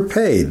which we were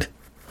paid.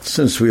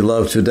 Since we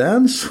loved to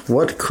dance,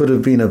 what could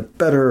have been a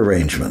better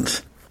arrangement?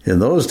 In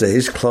those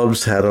days,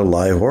 clubs had a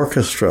live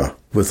orchestra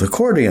with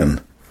accordion.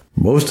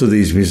 Most of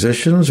these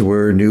musicians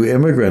were new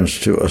immigrants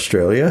to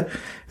Australia,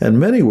 and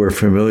many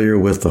were familiar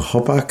with the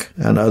hopak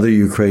and other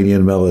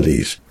Ukrainian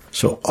melodies.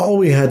 So all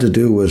we had to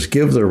do was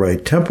give the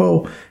right tempo,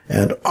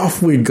 and off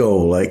we'd go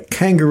like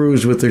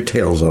kangaroos with their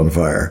tails on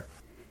fire.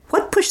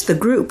 What pushed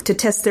the group to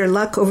test their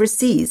luck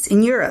overseas in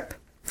Europe?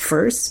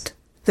 First,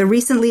 the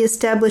recently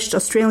established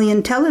Australian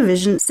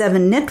Television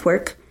 7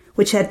 network,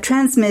 which had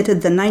transmitted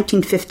the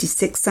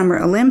 1956 Summer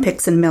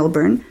Olympics in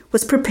Melbourne,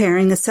 was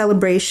preparing a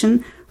celebration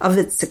of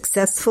its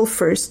successful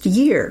first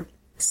year.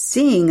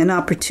 Seeing an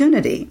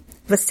opportunity,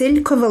 Vasil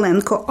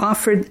Kovalenko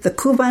offered the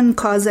Kuban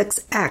Cossacks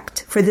act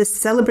for this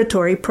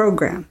celebratory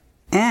program.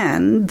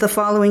 And the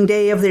following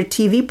day of their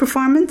TV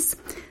performance,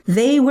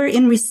 they were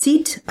in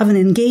receipt of an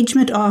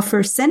engagement offer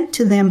sent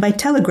to them by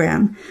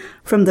telegram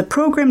from the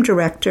program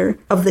director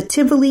of the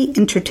Tivoli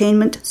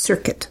Entertainment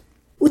Circuit.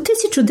 У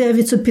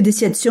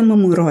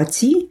 1957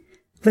 році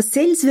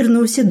Василь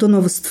звернувся до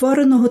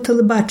новоствореного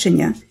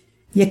телебачення,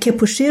 яке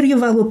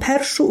поширювало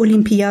першу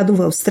Олімпіаду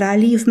в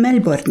Австралії в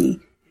Мельбурні,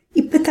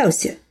 і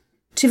питався,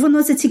 чи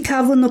воно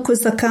зацікавлено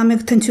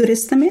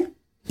козаками-танцюристами?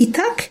 І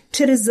так,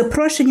 через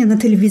запрошення на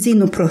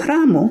телевізійну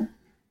програму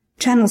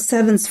Channel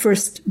 7's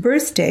First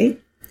Birthday,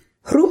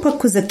 група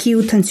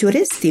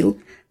козаків-танцюристів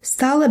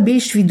стала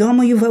більш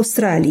відомою в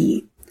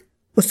Австралії,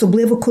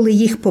 особливо коли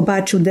їх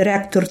побачив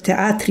директор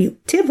театрів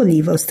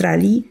Тиволі в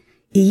Австралії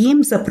і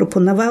їм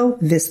запропонував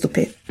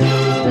виступи.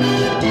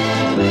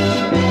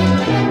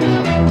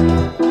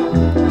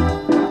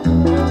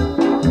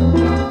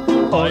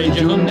 Ой,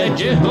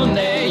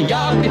 джигуне,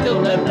 як ти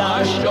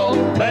лета, що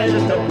без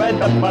тебе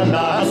до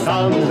пана,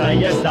 сам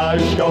знаєш за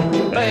що,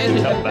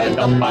 без тебе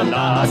до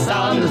пана,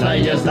 сам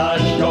знаєш за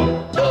що.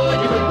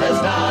 Тоді будете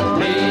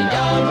знати,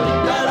 як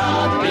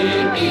карати,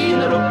 і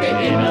на руки,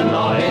 і на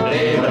ноги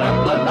ти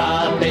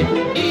накладати,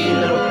 і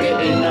на руки,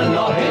 і на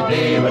ноги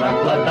ти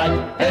накладати.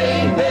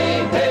 Гей,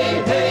 гей, гей,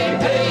 гей,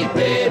 гей,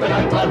 ти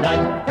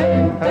накладати.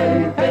 Гей,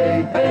 гей,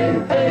 гей, гей,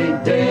 гей,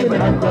 ти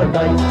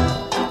накладати.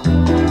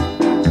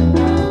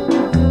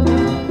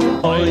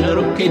 Ой, на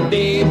руки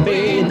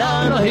диби,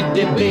 на ноги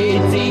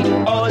дибиці,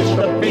 ой,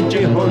 що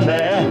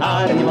піджигуне,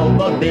 гарні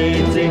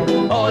молодиці,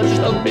 ой,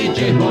 що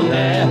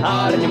піджигуне,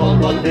 гарні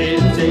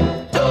молодиці.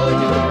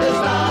 Тоді будете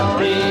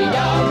знати,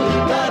 як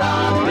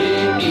карати,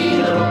 і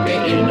на руки,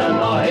 і на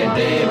ноги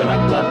диби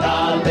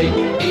накладати,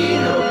 і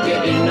на руки,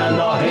 і на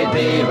ноги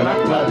диби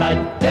накладати.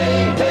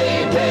 Гей,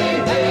 гей, гей,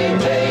 гей,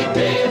 гей,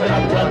 диби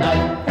накладати.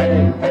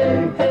 Гей, гей,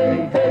 гей,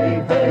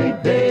 гей, гей,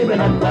 диби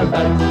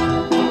накладати.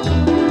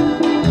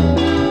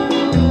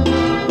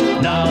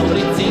 На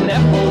вулиці не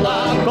була,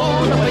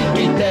 конова й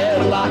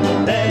підерла,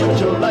 не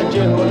почула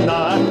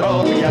джигуна,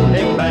 трохи я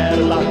не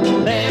вмерла,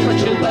 не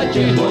почула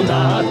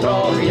джигуна,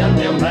 трохи я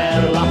не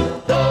вмерла.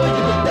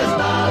 Тоді будете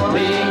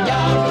знати,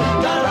 як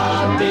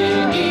карати,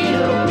 і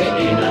на руки,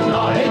 і на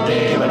ноги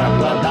диби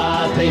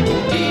накладати,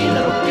 і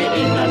на руки,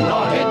 і на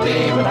ноги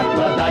диби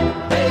накладати.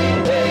 Гей,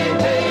 гей,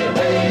 гей,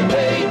 гей,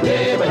 гей,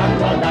 диби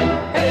накладати.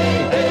 Гей,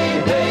 гей,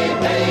 гей,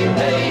 гей,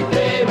 гей,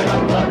 диби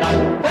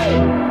накладати. Гей!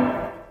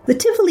 The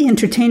Tivoli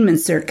Entertainment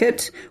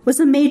Circuit was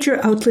a major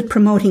outlet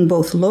promoting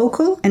both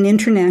local and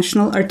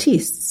international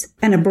artists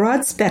and a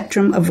broad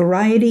spectrum of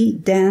variety,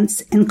 dance,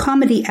 and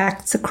comedy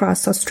acts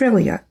across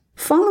Australia.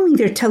 Following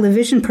their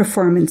television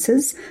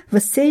performances,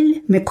 Vasil,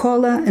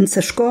 Mikola, and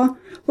Sashko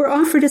were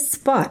offered a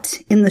spot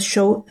in the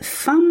show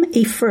Femmes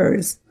et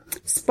Furs,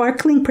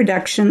 sparkling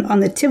production on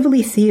the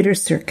Tivoli Theatre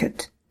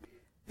Circuit.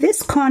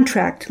 This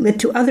contract led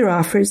to other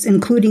offers,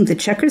 including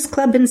the Checkers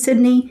Club in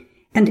Sydney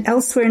and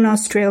elsewhere in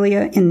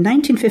Australia in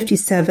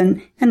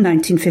 1957 and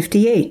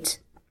 1958.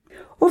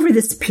 Over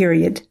this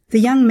period, the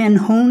young men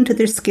honed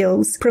their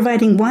skills,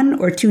 providing one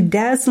or two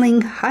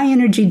dazzling,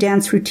 high-energy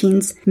dance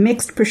routines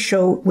mixed per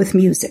show with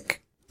music.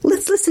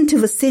 Let's listen to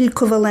Vasil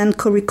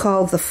Kovalenko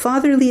recall the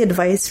fatherly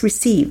advice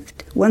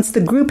received once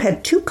the group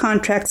had two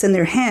contracts in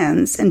their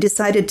hands and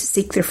decided to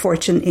seek their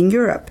fortune in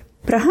Europe.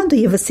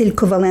 Пригадує Василь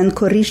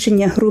Коваленко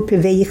рішення групи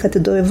виїхати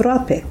до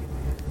Європи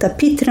та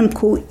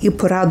підтримку і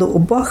пораду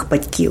обох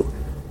батьків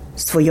 –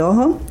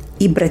 свого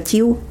і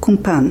братів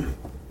Кумпан.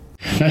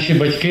 Наші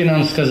батьки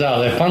нам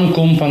сказали, пан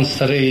Кумпан,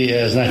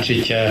 старий,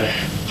 значить,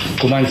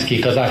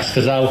 куманський козак,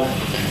 сказав,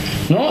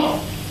 ну,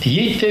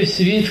 їдьте в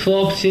світ,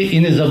 хлопці, і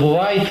не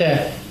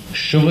забувайте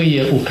що ви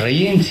є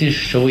українці,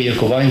 що ви є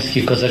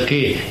кубанські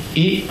козаки.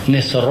 І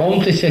не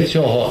соромтеся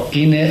цього,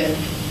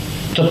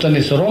 тобто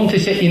не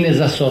соромтеся і не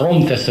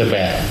засоромте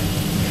себе.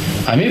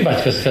 А мій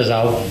батько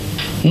сказав,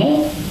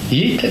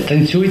 їдьте,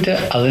 танцюйте,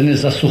 але не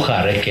за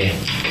сухарики.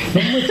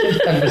 Ми це,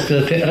 так би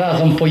сказати,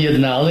 разом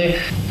поєднали.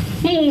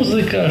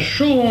 Музика,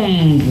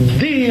 шум,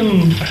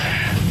 дим,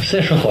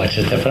 все, що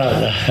хочете,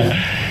 правда?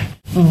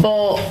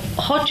 Бо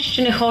хочеш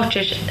чи не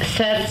хочеш,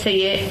 серце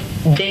є,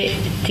 де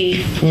ти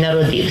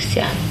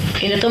народився.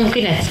 І на тому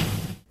кінець.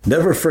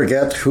 Never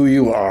forget who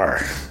you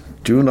are.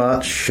 Do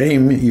not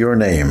shame your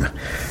name.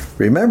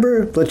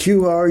 Remember that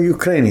you are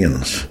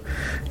Ukrainians.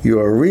 You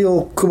are real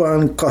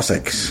Kuban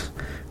Cossacks.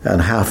 And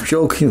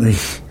half-jokingly,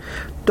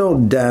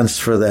 don't dance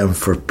for them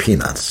for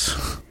peanuts.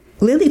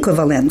 Lily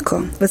Kovalenko,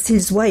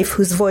 Vasil's wife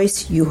whose voice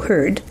you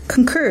heard,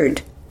 concurred,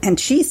 and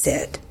she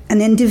said,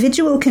 "An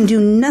individual can do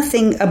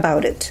nothing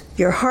about it.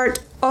 Your heart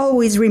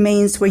always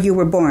remains where you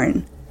were born,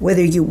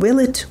 whether you will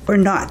it or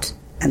not,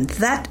 and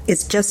that is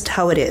just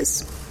how it is."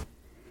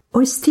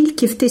 Ось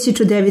тільки в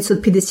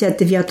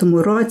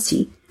 1959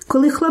 році,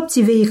 коли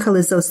хлопці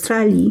виїхали з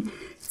Австралії,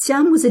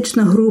 ця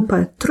музична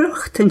група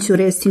 3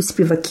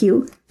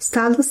 танцюристів-співаків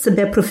стала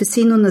себе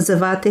професійно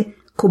називати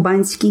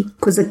 «Кубанські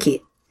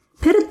козаки».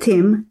 Перед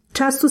тим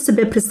часто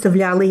себе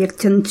представляли як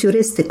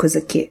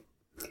танцюристи-козаки.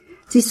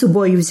 Зі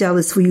собою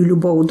взяли свою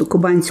любов до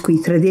кубанської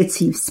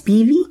традиції в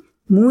співі,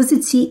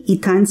 музиці і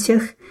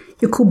танцях,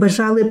 яку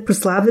бажали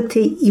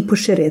прославити і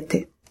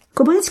поширити.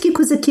 Кубанські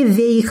козаки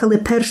виїхали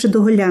перше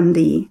до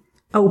Голландії,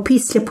 а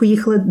опісля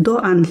поїхали до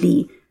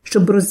Англії,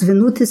 щоб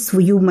розвинути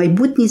свою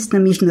майбутність на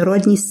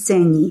міжнародній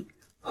сцені,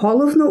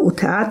 головно у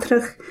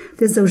театрах,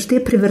 де завжди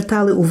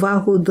привертали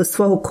увагу до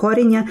свого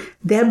коріння,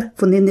 де б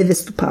вони не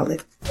виступали.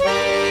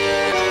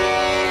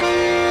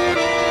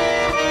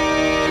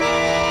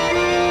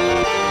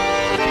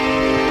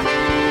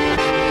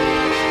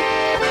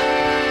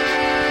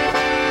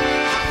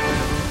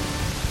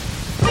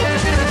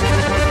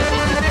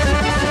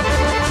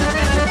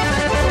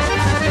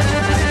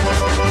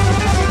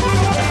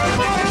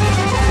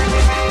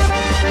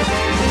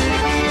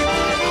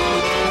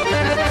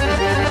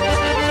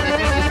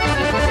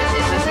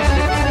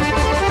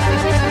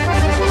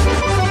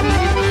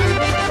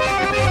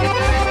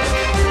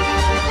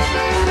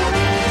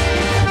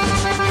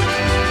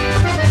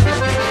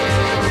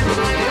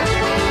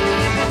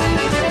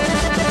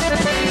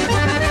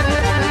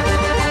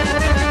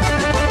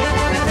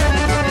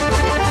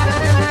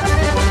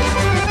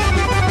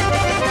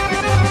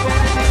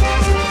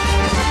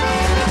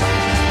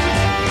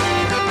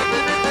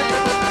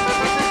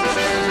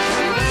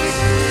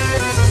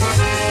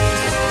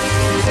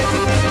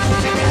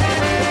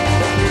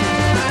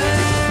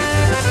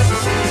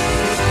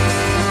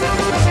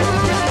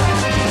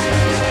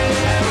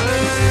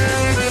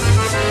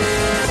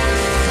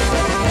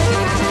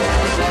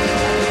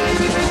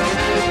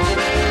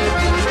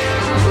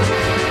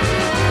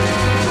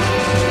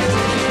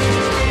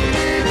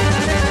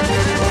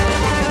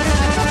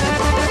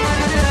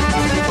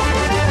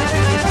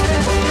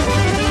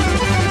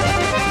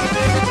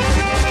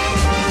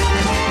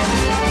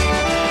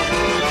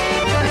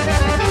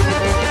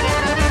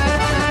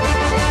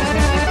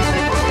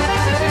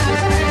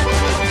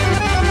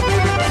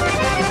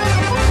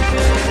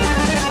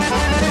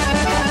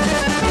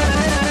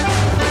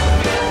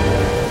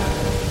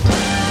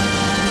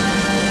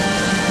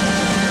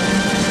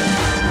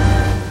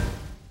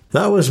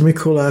 That was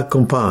Mikola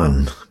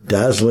Kompan,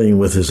 dazzling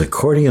with his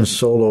accordion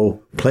solo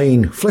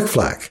playing Flick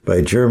Flack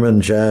by German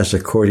jazz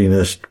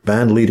accordionist,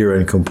 bandleader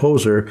and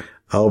composer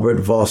Albert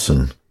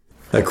Vossen.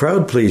 A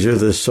crowd pleaser,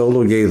 this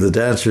solo gave the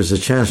dancers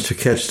a chance to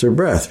catch their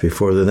breath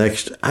before the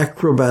next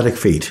acrobatic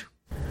feat.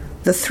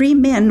 The 3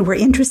 men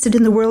were interested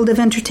in the world of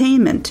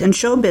entertainment and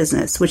show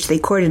business, which they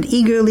courted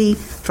eagerly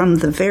from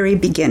the very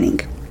beginning.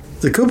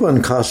 The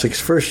Kuban Cossacks'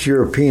 first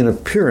European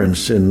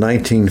appearance in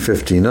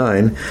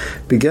 1959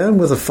 began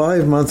with a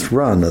 5-month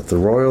run at the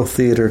Royal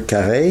Theatre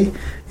Carré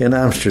in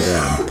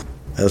Amsterdam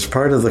as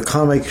part of the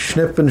comic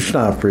Schnipp and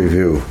Schnapp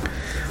review.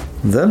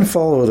 Then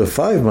followed a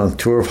 5-month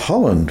tour of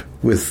Holland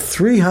with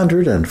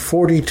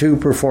 342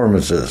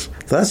 performances.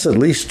 That's at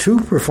least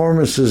 2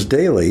 performances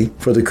daily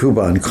for the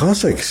Kuban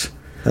Cossacks.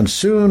 And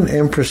soon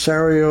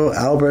impresario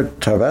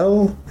Albert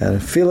Tavel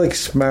and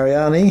Felix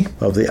Mariani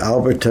of the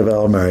Albert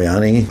Tavel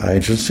Mariani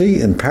Agency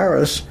in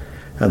Paris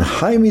and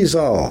Jaime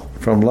Zoll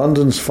from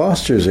London's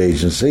Foster's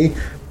Agency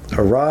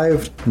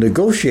arrived,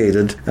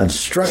 negotiated, and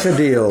struck a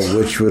deal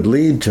which would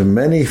lead to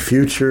many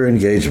future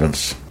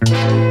engagements.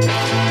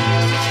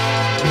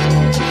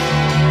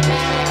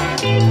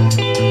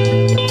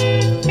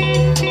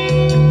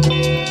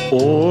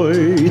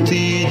 Ой,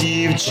 ти,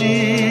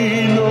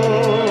 дівчино,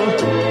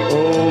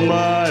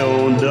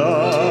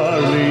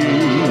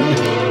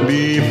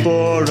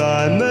 before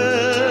I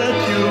met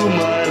you,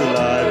 my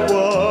life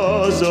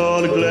was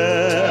all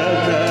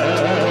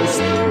gladness.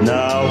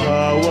 Now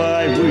how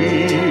I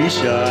wish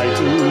I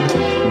could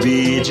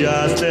be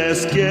just as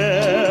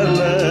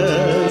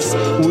careless.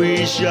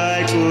 Wish I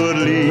could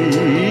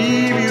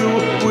leave you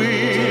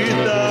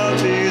without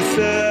this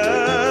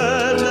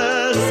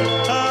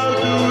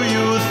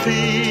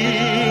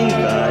think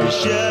I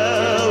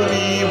shall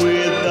be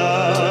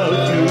without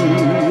you?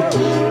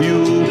 You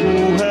who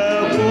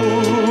have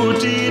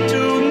put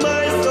into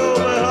my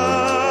sober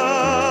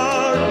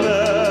heart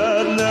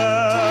that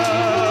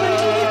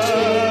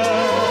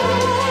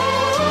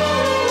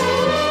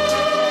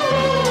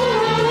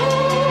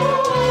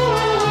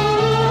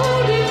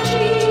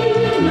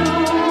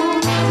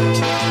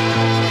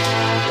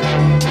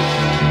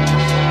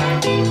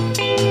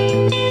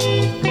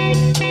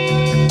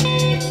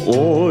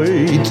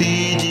Ой,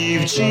 ти,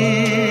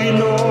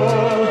 дівчино,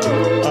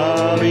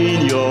 I'm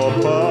in your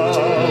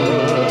power.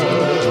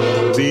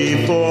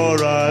 Before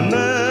I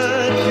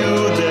met you,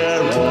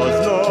 there was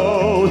no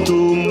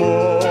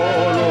tomorrow.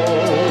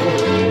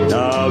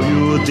 Now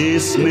you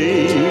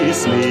dismiss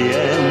me,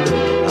 and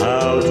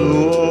how to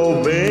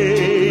obey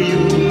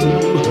you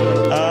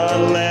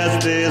unless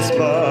this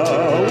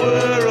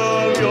power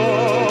of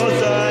yours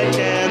I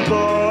can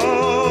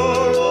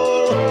borrow.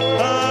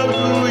 How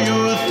do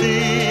you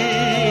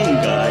think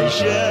I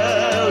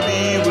shall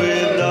be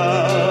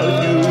without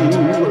you?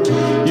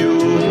 You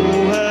who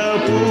have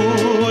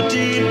put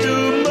into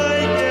my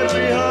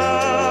every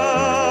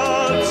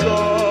heart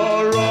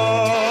sorrow.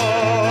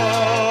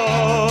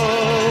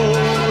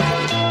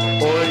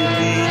 Ой,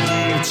 ти,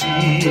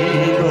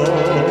 дівчино,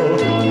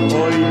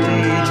 ой, ти,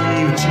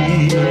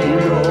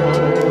 дівчино,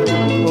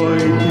 ой,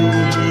 ти,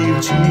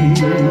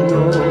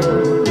 дівчино,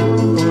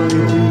 ой,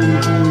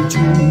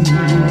 ти,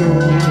 дівчино.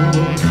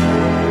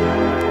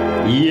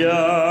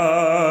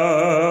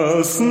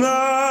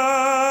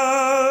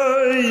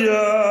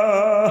 Ясная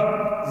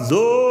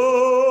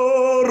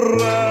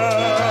зоря.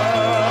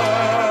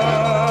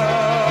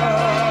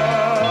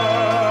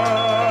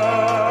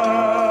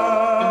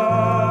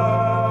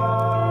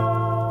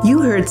 You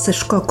heard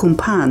Sashko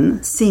Kumpan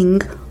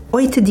sing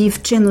Oj ty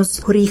dівчино з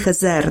горіха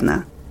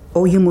зерна,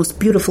 Oh, you most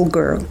beautiful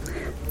girl.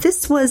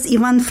 This was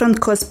Ivan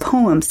Franko's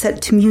poem set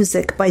to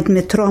music by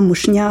Dmitro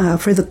Mushnyaga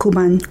for the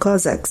Kuban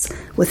Cossacks,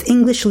 with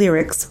English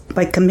lyrics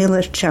by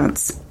Camilla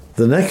Chance.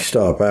 The next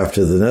stop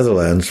after the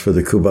Netherlands for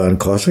the Kuban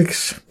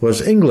Cossacks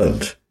was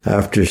England.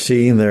 After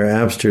seeing their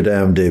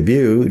Amsterdam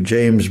debut,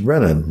 James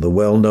Brennan, the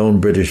well-known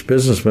British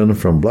businessman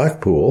from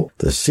Blackpool,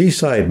 the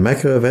seaside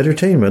mecca of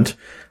entertainment,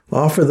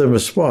 offered them a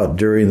spot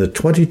during the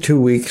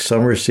 22-week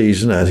summer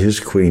season at his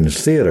Queen's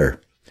Theatre.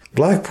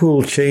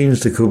 Blackpool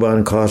changed the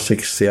Kuban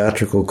Cossacks'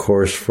 theatrical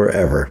course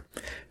forever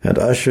and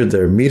ushered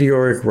their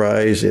meteoric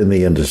rise in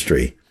the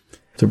industry.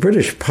 The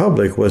British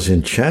public was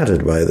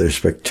enchanted by their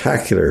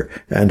spectacular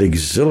and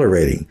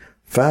exhilarating,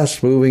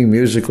 fast-moving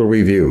musical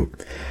revue,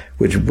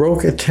 which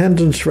broke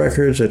attendance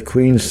records at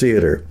Queen's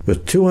Theatre.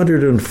 With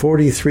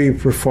 243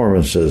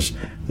 performances,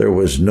 there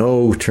was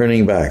no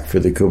turning back for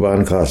the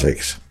Kuban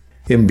Cossacks.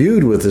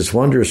 Imbued with this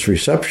wondrous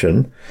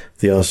reception,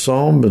 the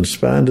ensemble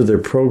expanded their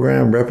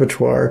program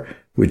repertoire,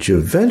 which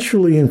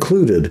eventually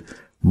included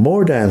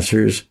more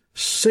dancers,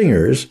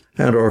 singers,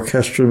 and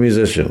orchestral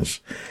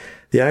musicians.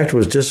 The act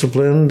was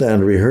disciplined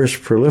and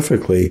rehearsed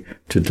prolifically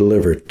to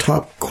deliver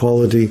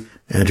top-quality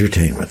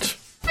entertainment.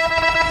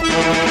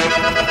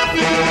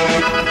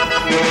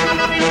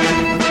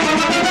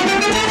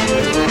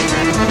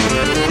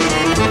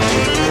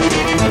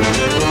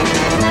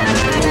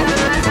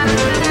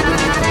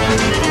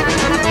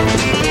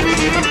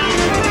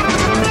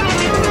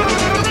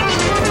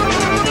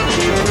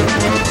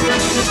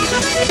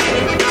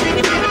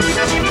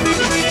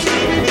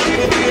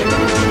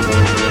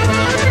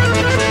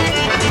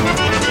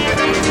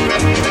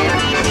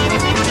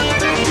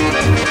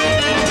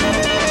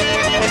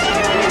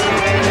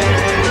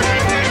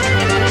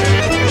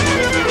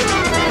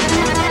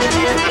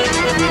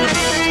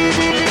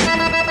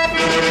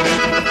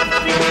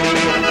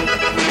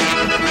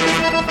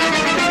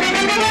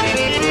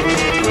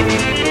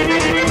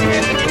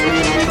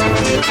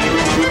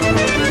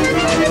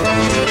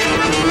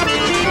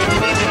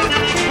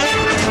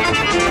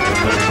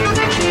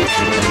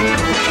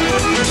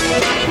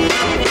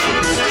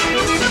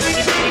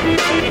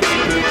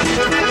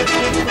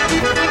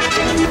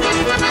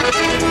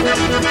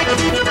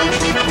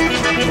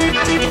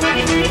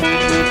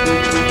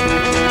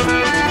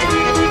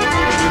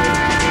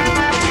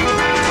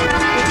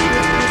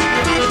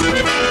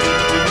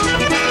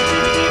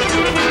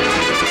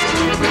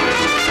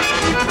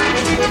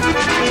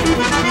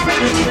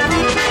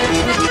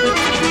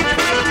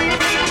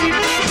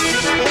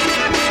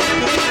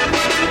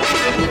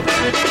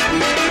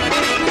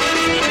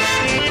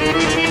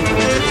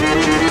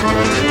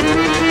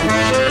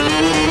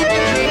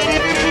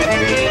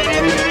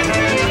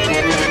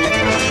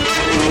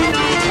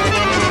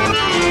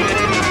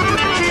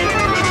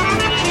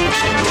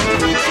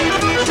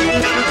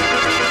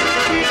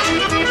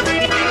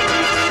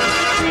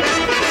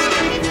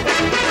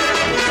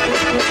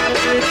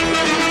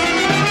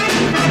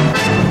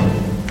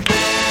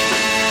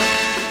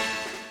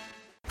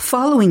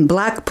 Following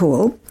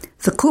Blackpool,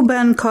 the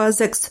Kuban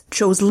Cossacks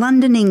chose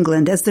London,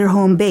 England as their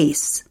home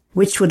base,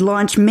 which would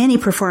launch many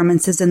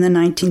performances in the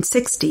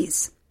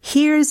 1960s.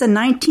 Here's a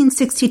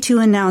 1962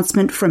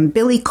 announcement from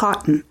Billy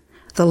Cotton,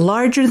 the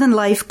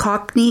larger-than-life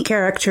Cockney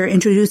character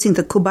introducing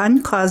the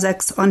Kuban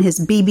Cossacks on his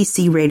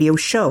BBC radio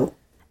show.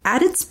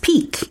 At its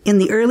peak in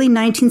the early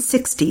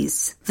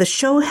 1960s, the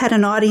show had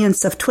an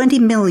audience of 20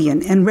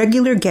 million and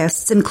regular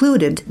guests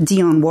included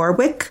Dionne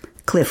Warwick,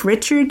 Cliff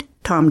Richard,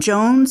 Tom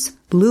Jones,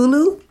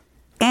 Lulu,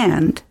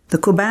 and the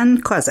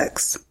Kuban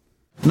Cossacks.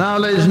 Now,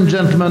 ladies and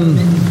gentlemen,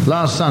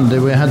 last Sunday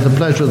we had the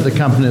pleasure of the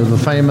company of the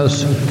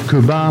famous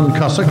Kuban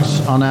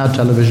Cossacks on our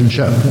television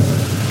show.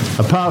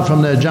 Apart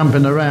from their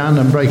jumping around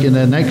and breaking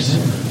their necks,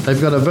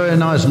 they've got a very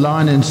nice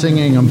line in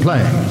singing and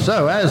playing.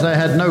 So, as they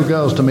had no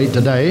girls to meet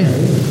today,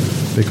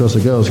 because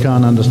the girls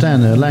can't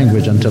understand their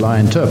language until I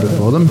interpret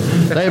for them,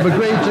 they've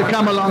agreed to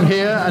come along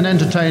here and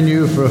entertain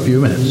you for a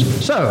few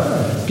minutes.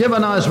 So, give a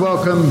nice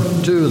welcome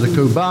to the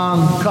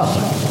Kuban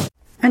Cossacks.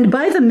 And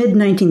by the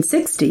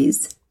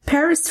mid-1960s,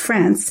 Paris,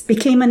 France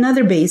became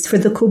another base for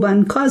the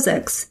Kuban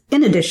Cossacks,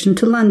 in addition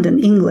to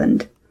London,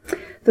 England.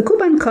 The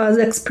Kuban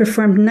Cossacks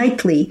performed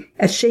nightly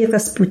at Chez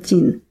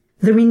Rasputin,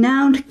 the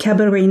renowned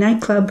cabaret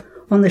nightclub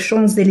on the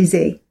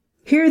Champs-Élysées.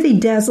 Here they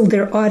dazzled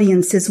their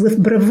audiences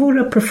with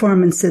bravura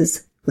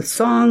performances, with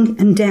song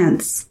and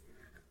dance.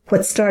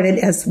 What started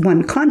as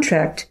one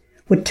contract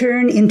would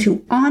turn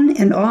into on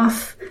and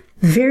off,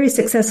 very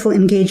successful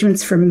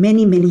engagements for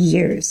many, many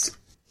years.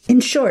 In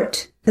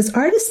short, as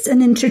artists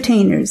and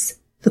entertainers,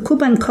 the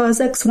Kuban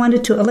Cossacks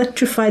wanted to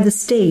electrify the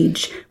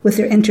stage with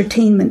their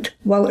entertainment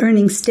while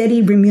earning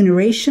steady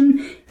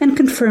remuneration and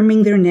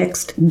confirming their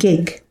next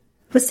gig.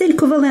 Vasil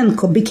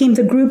Kovalenko became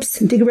the group's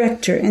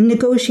director and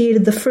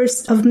negotiated the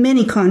first of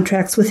many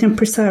contracts with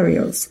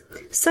impresarios,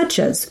 such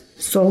as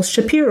Sol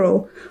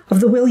Shapiro of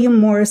the William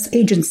Morris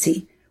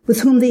Agency,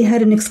 with whom they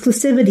had an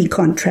exclusivity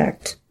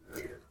contract.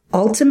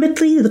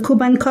 Ultimately, the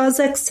Kuban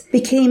Cossacks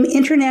became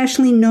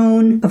internationally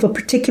known of a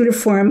particular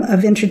form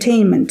of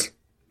entertainment.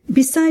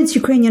 Besides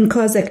Ukrainian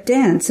Cossack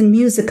dance and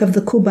music of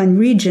the Kuban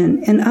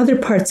region and other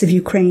parts of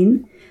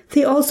Ukraine,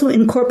 they also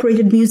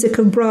incorporated music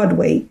of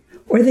Broadway,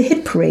 or the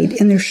hit parade,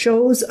 in their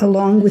shows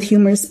along with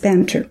humorous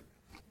banter.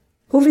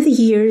 Over the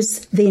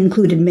years, they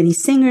included many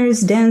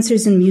singers,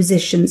 dancers, and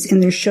musicians in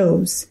their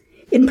shows.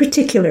 In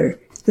particular,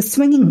 the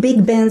swinging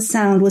big band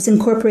sound was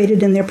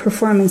incorporated in their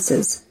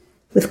performances,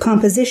 with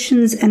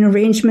compositions and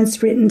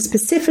arrangements written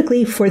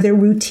specifically for their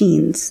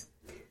routines.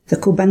 The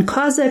Kuban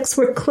Cossacks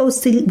worked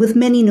closely with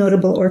many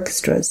notable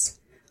orchestras.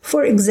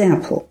 For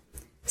example,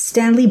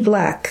 Stanley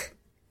Black,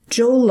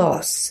 Joe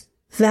Loss,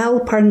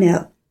 Val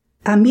Parnell,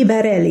 Ami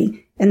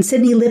Barelli, and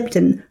Sidney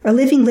Lipton are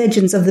living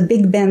legends of the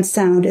big band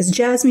sound as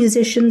jazz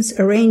musicians,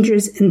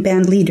 arrangers, and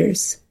band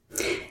leaders.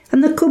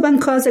 And the Kuban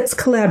Cossacks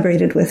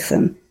collaborated with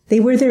them. They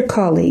were their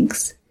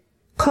colleagues.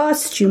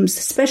 Costumes,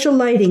 special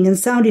lighting, and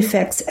sound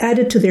effects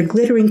added to their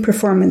glittering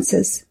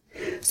performances.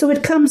 So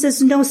it comes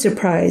as no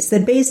surprise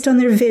that based on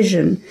their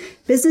vision,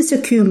 business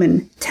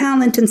acumen,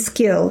 talent, and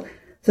skill,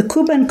 the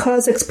Kuban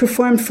Cossacks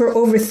performed for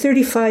over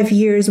 35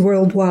 years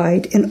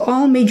worldwide in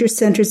all major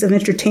centers of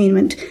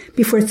entertainment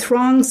before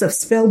throngs of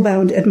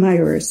spellbound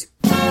admirers.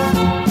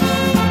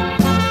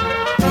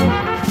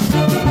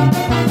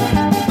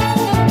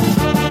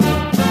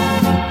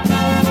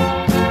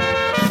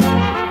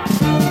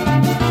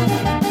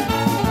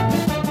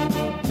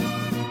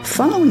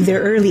 Following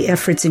their early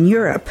efforts in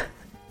Europe,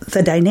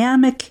 the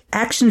dynamic,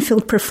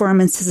 action-filled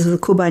performances of the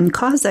Kuban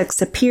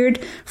Cossacks appeared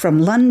from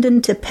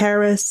London to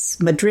Paris,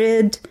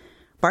 Madrid,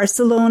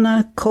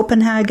 Barcelona,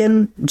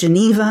 Copenhagen,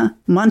 Geneva,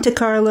 Monte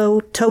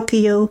Carlo,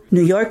 Tokyo,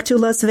 New York to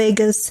Las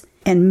Vegas,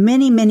 and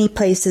many, many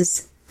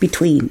places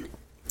between.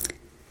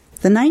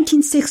 The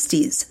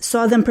 1960s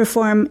saw them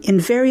perform in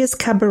various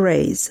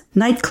cabarets,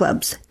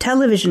 nightclubs,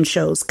 television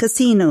shows,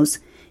 casinos,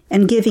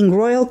 and giving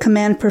Royal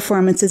Command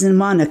performances in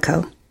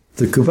Monaco.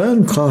 The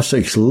Kuban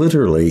Cossacks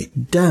literally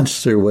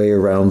danced their way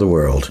around the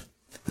world,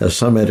 as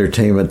some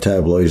entertainment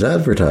tabloids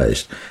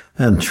advertised,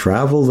 and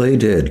travel they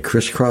did,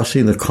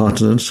 crisscrossing the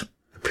continents,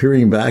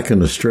 appearing back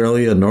in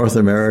Australia, North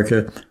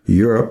America,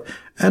 Europe,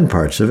 and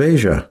parts of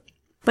Asia.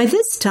 By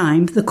this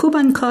time, the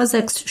Kuban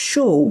Cossacks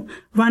show,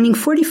 running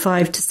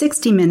 45 to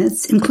 60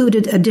 minutes,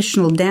 included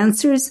additional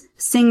dancers,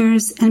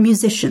 singers, and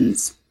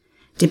musicians.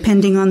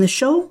 Depending on the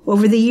show,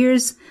 over the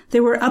years,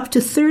 there were up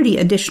to 30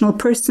 additional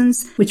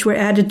persons which were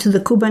added to the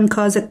Kuban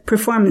Cossack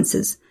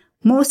performances,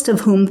 most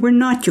of whom were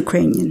not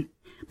Ukrainian,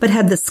 but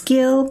had the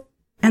skill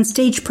and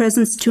stage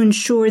presence to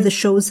ensure the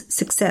show's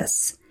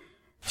success.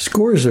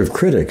 Scores of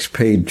critics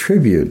paid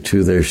tribute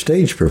to their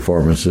stage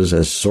performances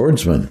as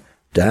swordsmen,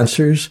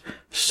 dancers,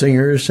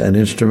 singers, and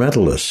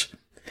instrumentalists.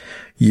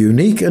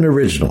 Unique and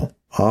original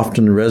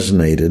often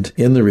resonated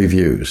in the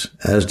reviews,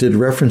 as did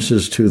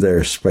references to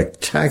their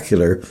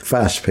spectacular,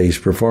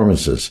 fast-paced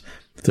performances.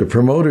 The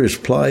promoters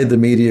plied the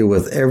media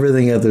with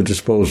everything at their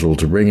disposal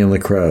to bring in the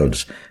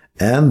crowds,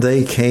 and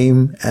they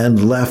came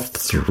and left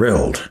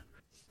thrilled.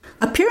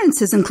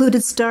 Appearances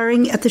included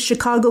starring at the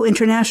Chicago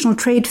International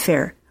Trade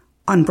Fair,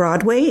 on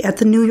Broadway at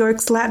the New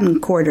York's Latin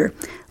Quarter,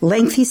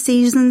 lengthy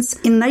seasons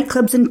in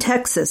nightclubs in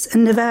Texas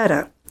and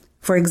Nevada.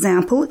 For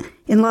example,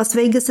 in Las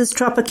Vegas's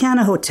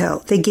Tropicana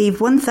Hotel, they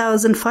gave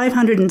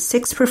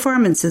 1,506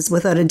 performances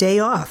without a day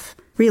off.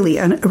 Really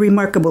a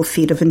remarkable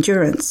feat of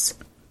endurance.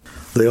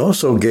 They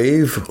also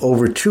gave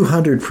over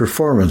 200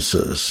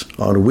 performances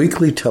on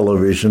weekly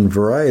television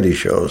variety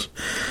shows,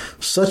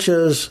 such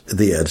as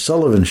The Ed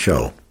Sullivan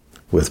Show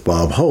with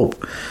Bob Hope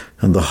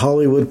and the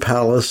Hollywood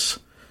Palace,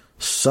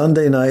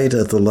 Sunday night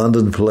at the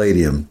London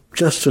Palladium,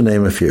 just to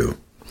name a few.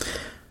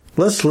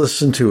 Let's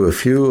listen to a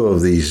few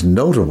of these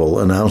notable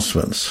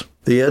announcements.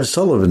 The Ed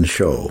Sullivan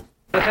Show.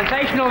 The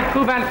sensational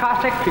Kuban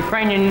Cossacks,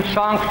 Ukrainian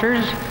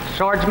songsters,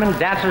 swordsmen,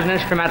 dancers, and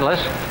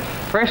instrumentalists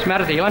first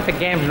met at the Olympic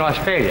Games in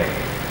Australia.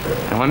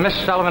 And when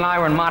Mrs. Sullivan and I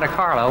were in Monte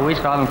Carlo, we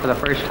saw them for the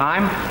first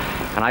time,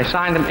 and I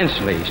signed them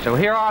instantly. So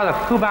here are the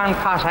Kuban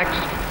Cossacks,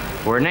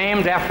 who were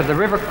named after the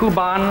river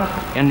Kuban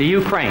in the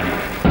Ukraine.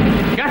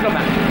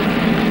 Gentlemen.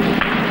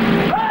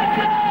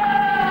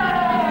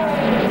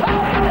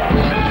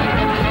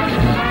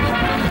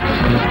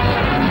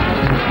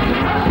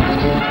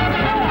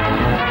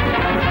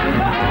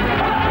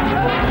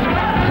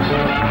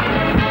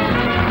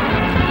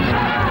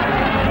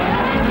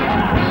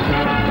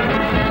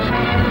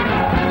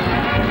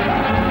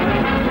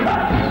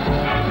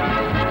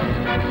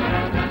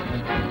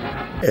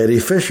 Eddie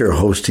Fisher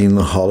hosting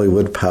the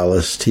Hollywood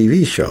Palace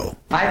TV show.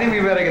 I think we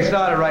better get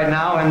started right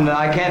now, and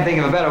I can't think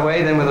of a better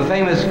way than with the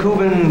famous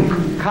Kuban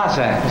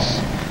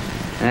Cossacks.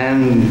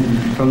 And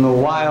from the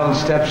wild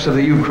steppes of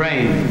the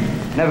Ukraine.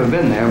 Never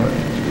been there, but...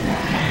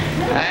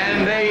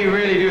 And they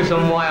really do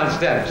some wild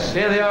steps.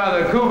 Here they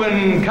are, the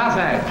Kuban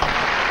Cossacks.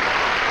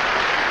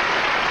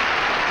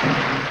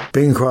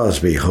 Bing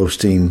Crosby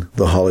hosting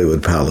the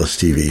Hollywood Palace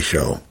TV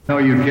show. I know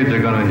you kids are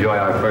going to enjoy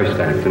our first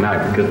act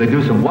tonight because they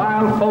do some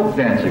wild folk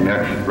dancing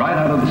there right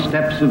out of the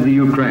steppes of the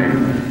Ukraine.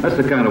 That's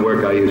the kind of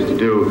work I used to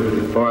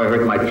do before I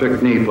hurt my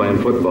trick knee playing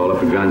football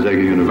up at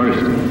Gonzaga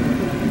University.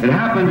 It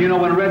happened,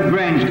 when Red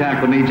Grange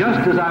tackled me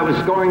just as I was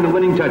scoring the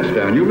winning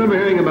touchdown. You remember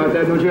hearing about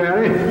that, don't you,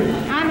 Harry?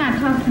 I'm not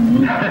talking to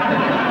me.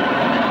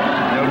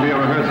 There will be a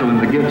rehearsal in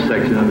the gift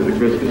section under the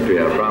Christmas tree,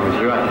 I promise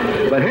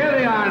you. But here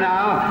they are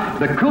now,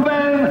 the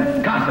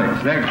Kuban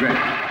Cossacks. They're great.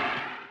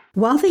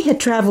 While they had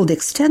traveled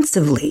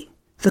extensively,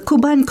 the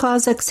Kuban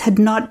Cossacks had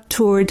not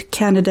toured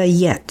Canada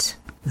yet.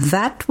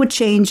 That would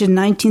change in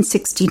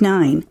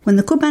 1969 when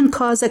the Kuban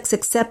Cossacks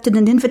accepted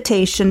an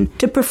invitation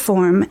to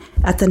perform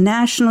at the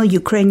National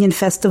Ukrainian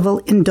Festival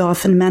in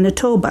Dauphin,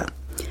 Manitoba,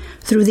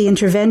 through the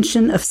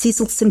intervention of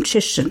Cecil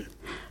Simchishin,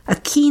 a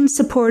keen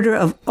supporter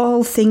of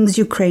all things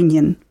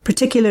Ukrainian,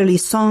 particularly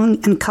song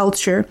and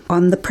culture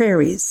on the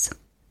prairies.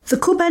 The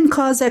Kuban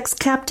Cossacks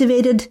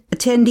captivated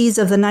attendees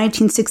of the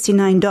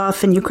 1969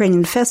 Dauphin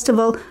Ukrainian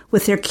Festival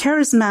with their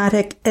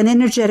charismatic and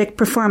energetic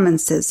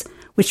performances,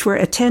 which were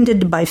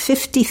attended by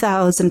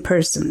 50,000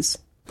 persons.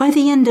 By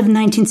the end of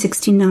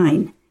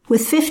 1969,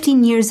 with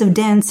 15 years of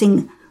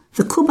dancing,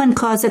 the Kuban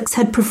Cossacks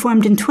had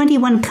performed in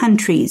 21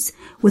 countries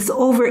with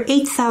over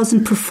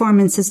 8,000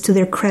 performances to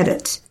their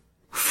credit.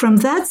 From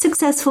that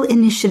successful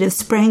initiative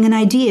sprang an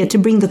idea to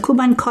bring the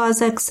Kuban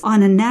Cossacks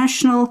on a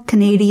national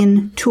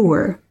Canadian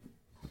tour.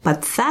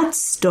 But that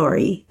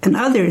story and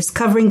others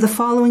covering the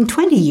following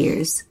 20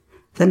 years,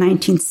 the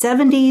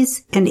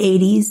 1970s and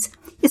 80s,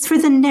 is for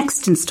the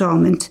next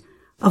installment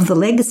of the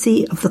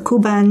legacy of the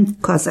Kuban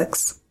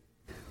Cossacks.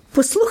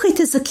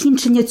 Послухайте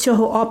закінчення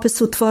цього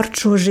опису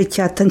творчого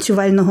життя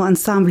танцювального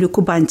ансамблю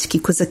 «Кубанські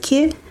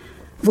козаки»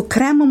 в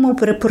окремому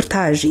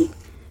репортажі.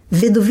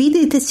 Ви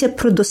довідаєтеся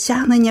про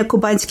досягнення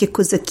кубанських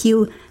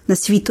козаків на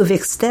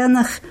світових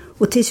сценах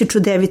у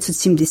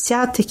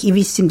 1970-х і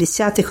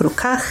 80-х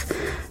роках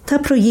та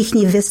про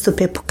їхні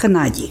виступи по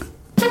Канаді.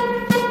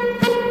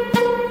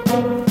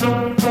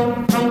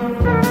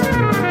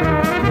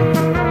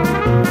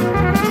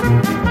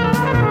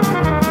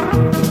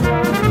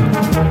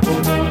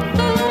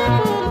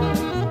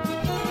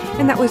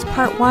 And that was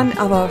part one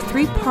of a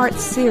three-part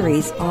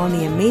series on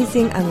the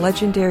amazing and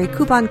legendary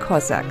Kuban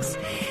Cossacks.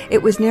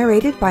 It was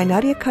narrated by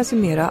Nadia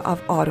Kazimira of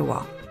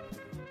Ottawa.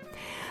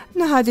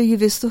 Нагадую,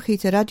 ви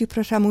слухаєте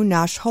радіопрограму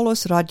 «Наш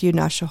голос» радіо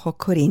нашого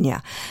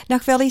коріння на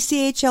хвилі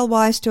CHLY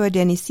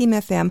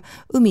 101.7 FM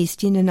у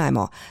місті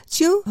Нанаймо.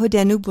 Цю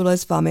годину була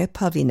з вами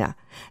Павліна.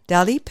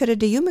 Далі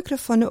передаю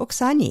мікрофон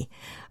Оксані.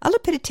 Але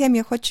перед тим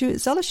я хочу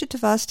залишити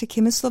вас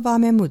такими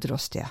словами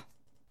мудрості.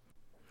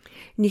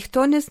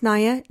 Ніхто не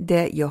знає,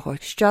 де його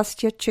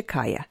щастя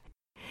чекає.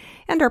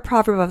 And our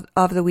proverb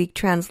of the week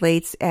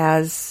translates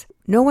as,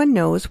 no one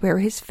knows where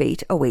his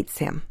fate awaits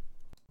him.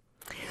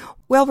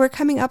 Well, we're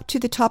coming up to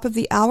the top of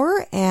the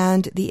hour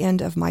and the end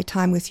of my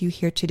time with you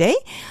here today.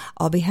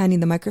 I'll be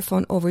handing the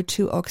microphone over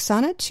to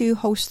Oksana to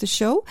host the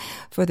show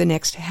for the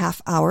next half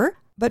hour.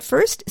 But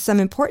first, some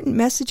important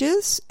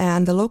messages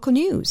and the local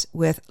news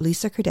with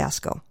Lisa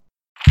Cardasco.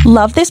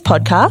 Love this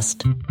podcast?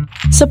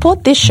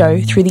 Support this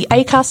show through the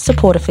Acast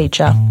supporter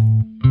feature.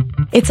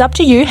 It's up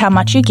to you how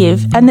much you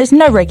give and there's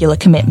no regular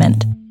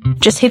commitment.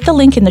 Just hit the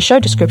link in the show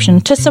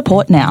description to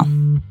support now.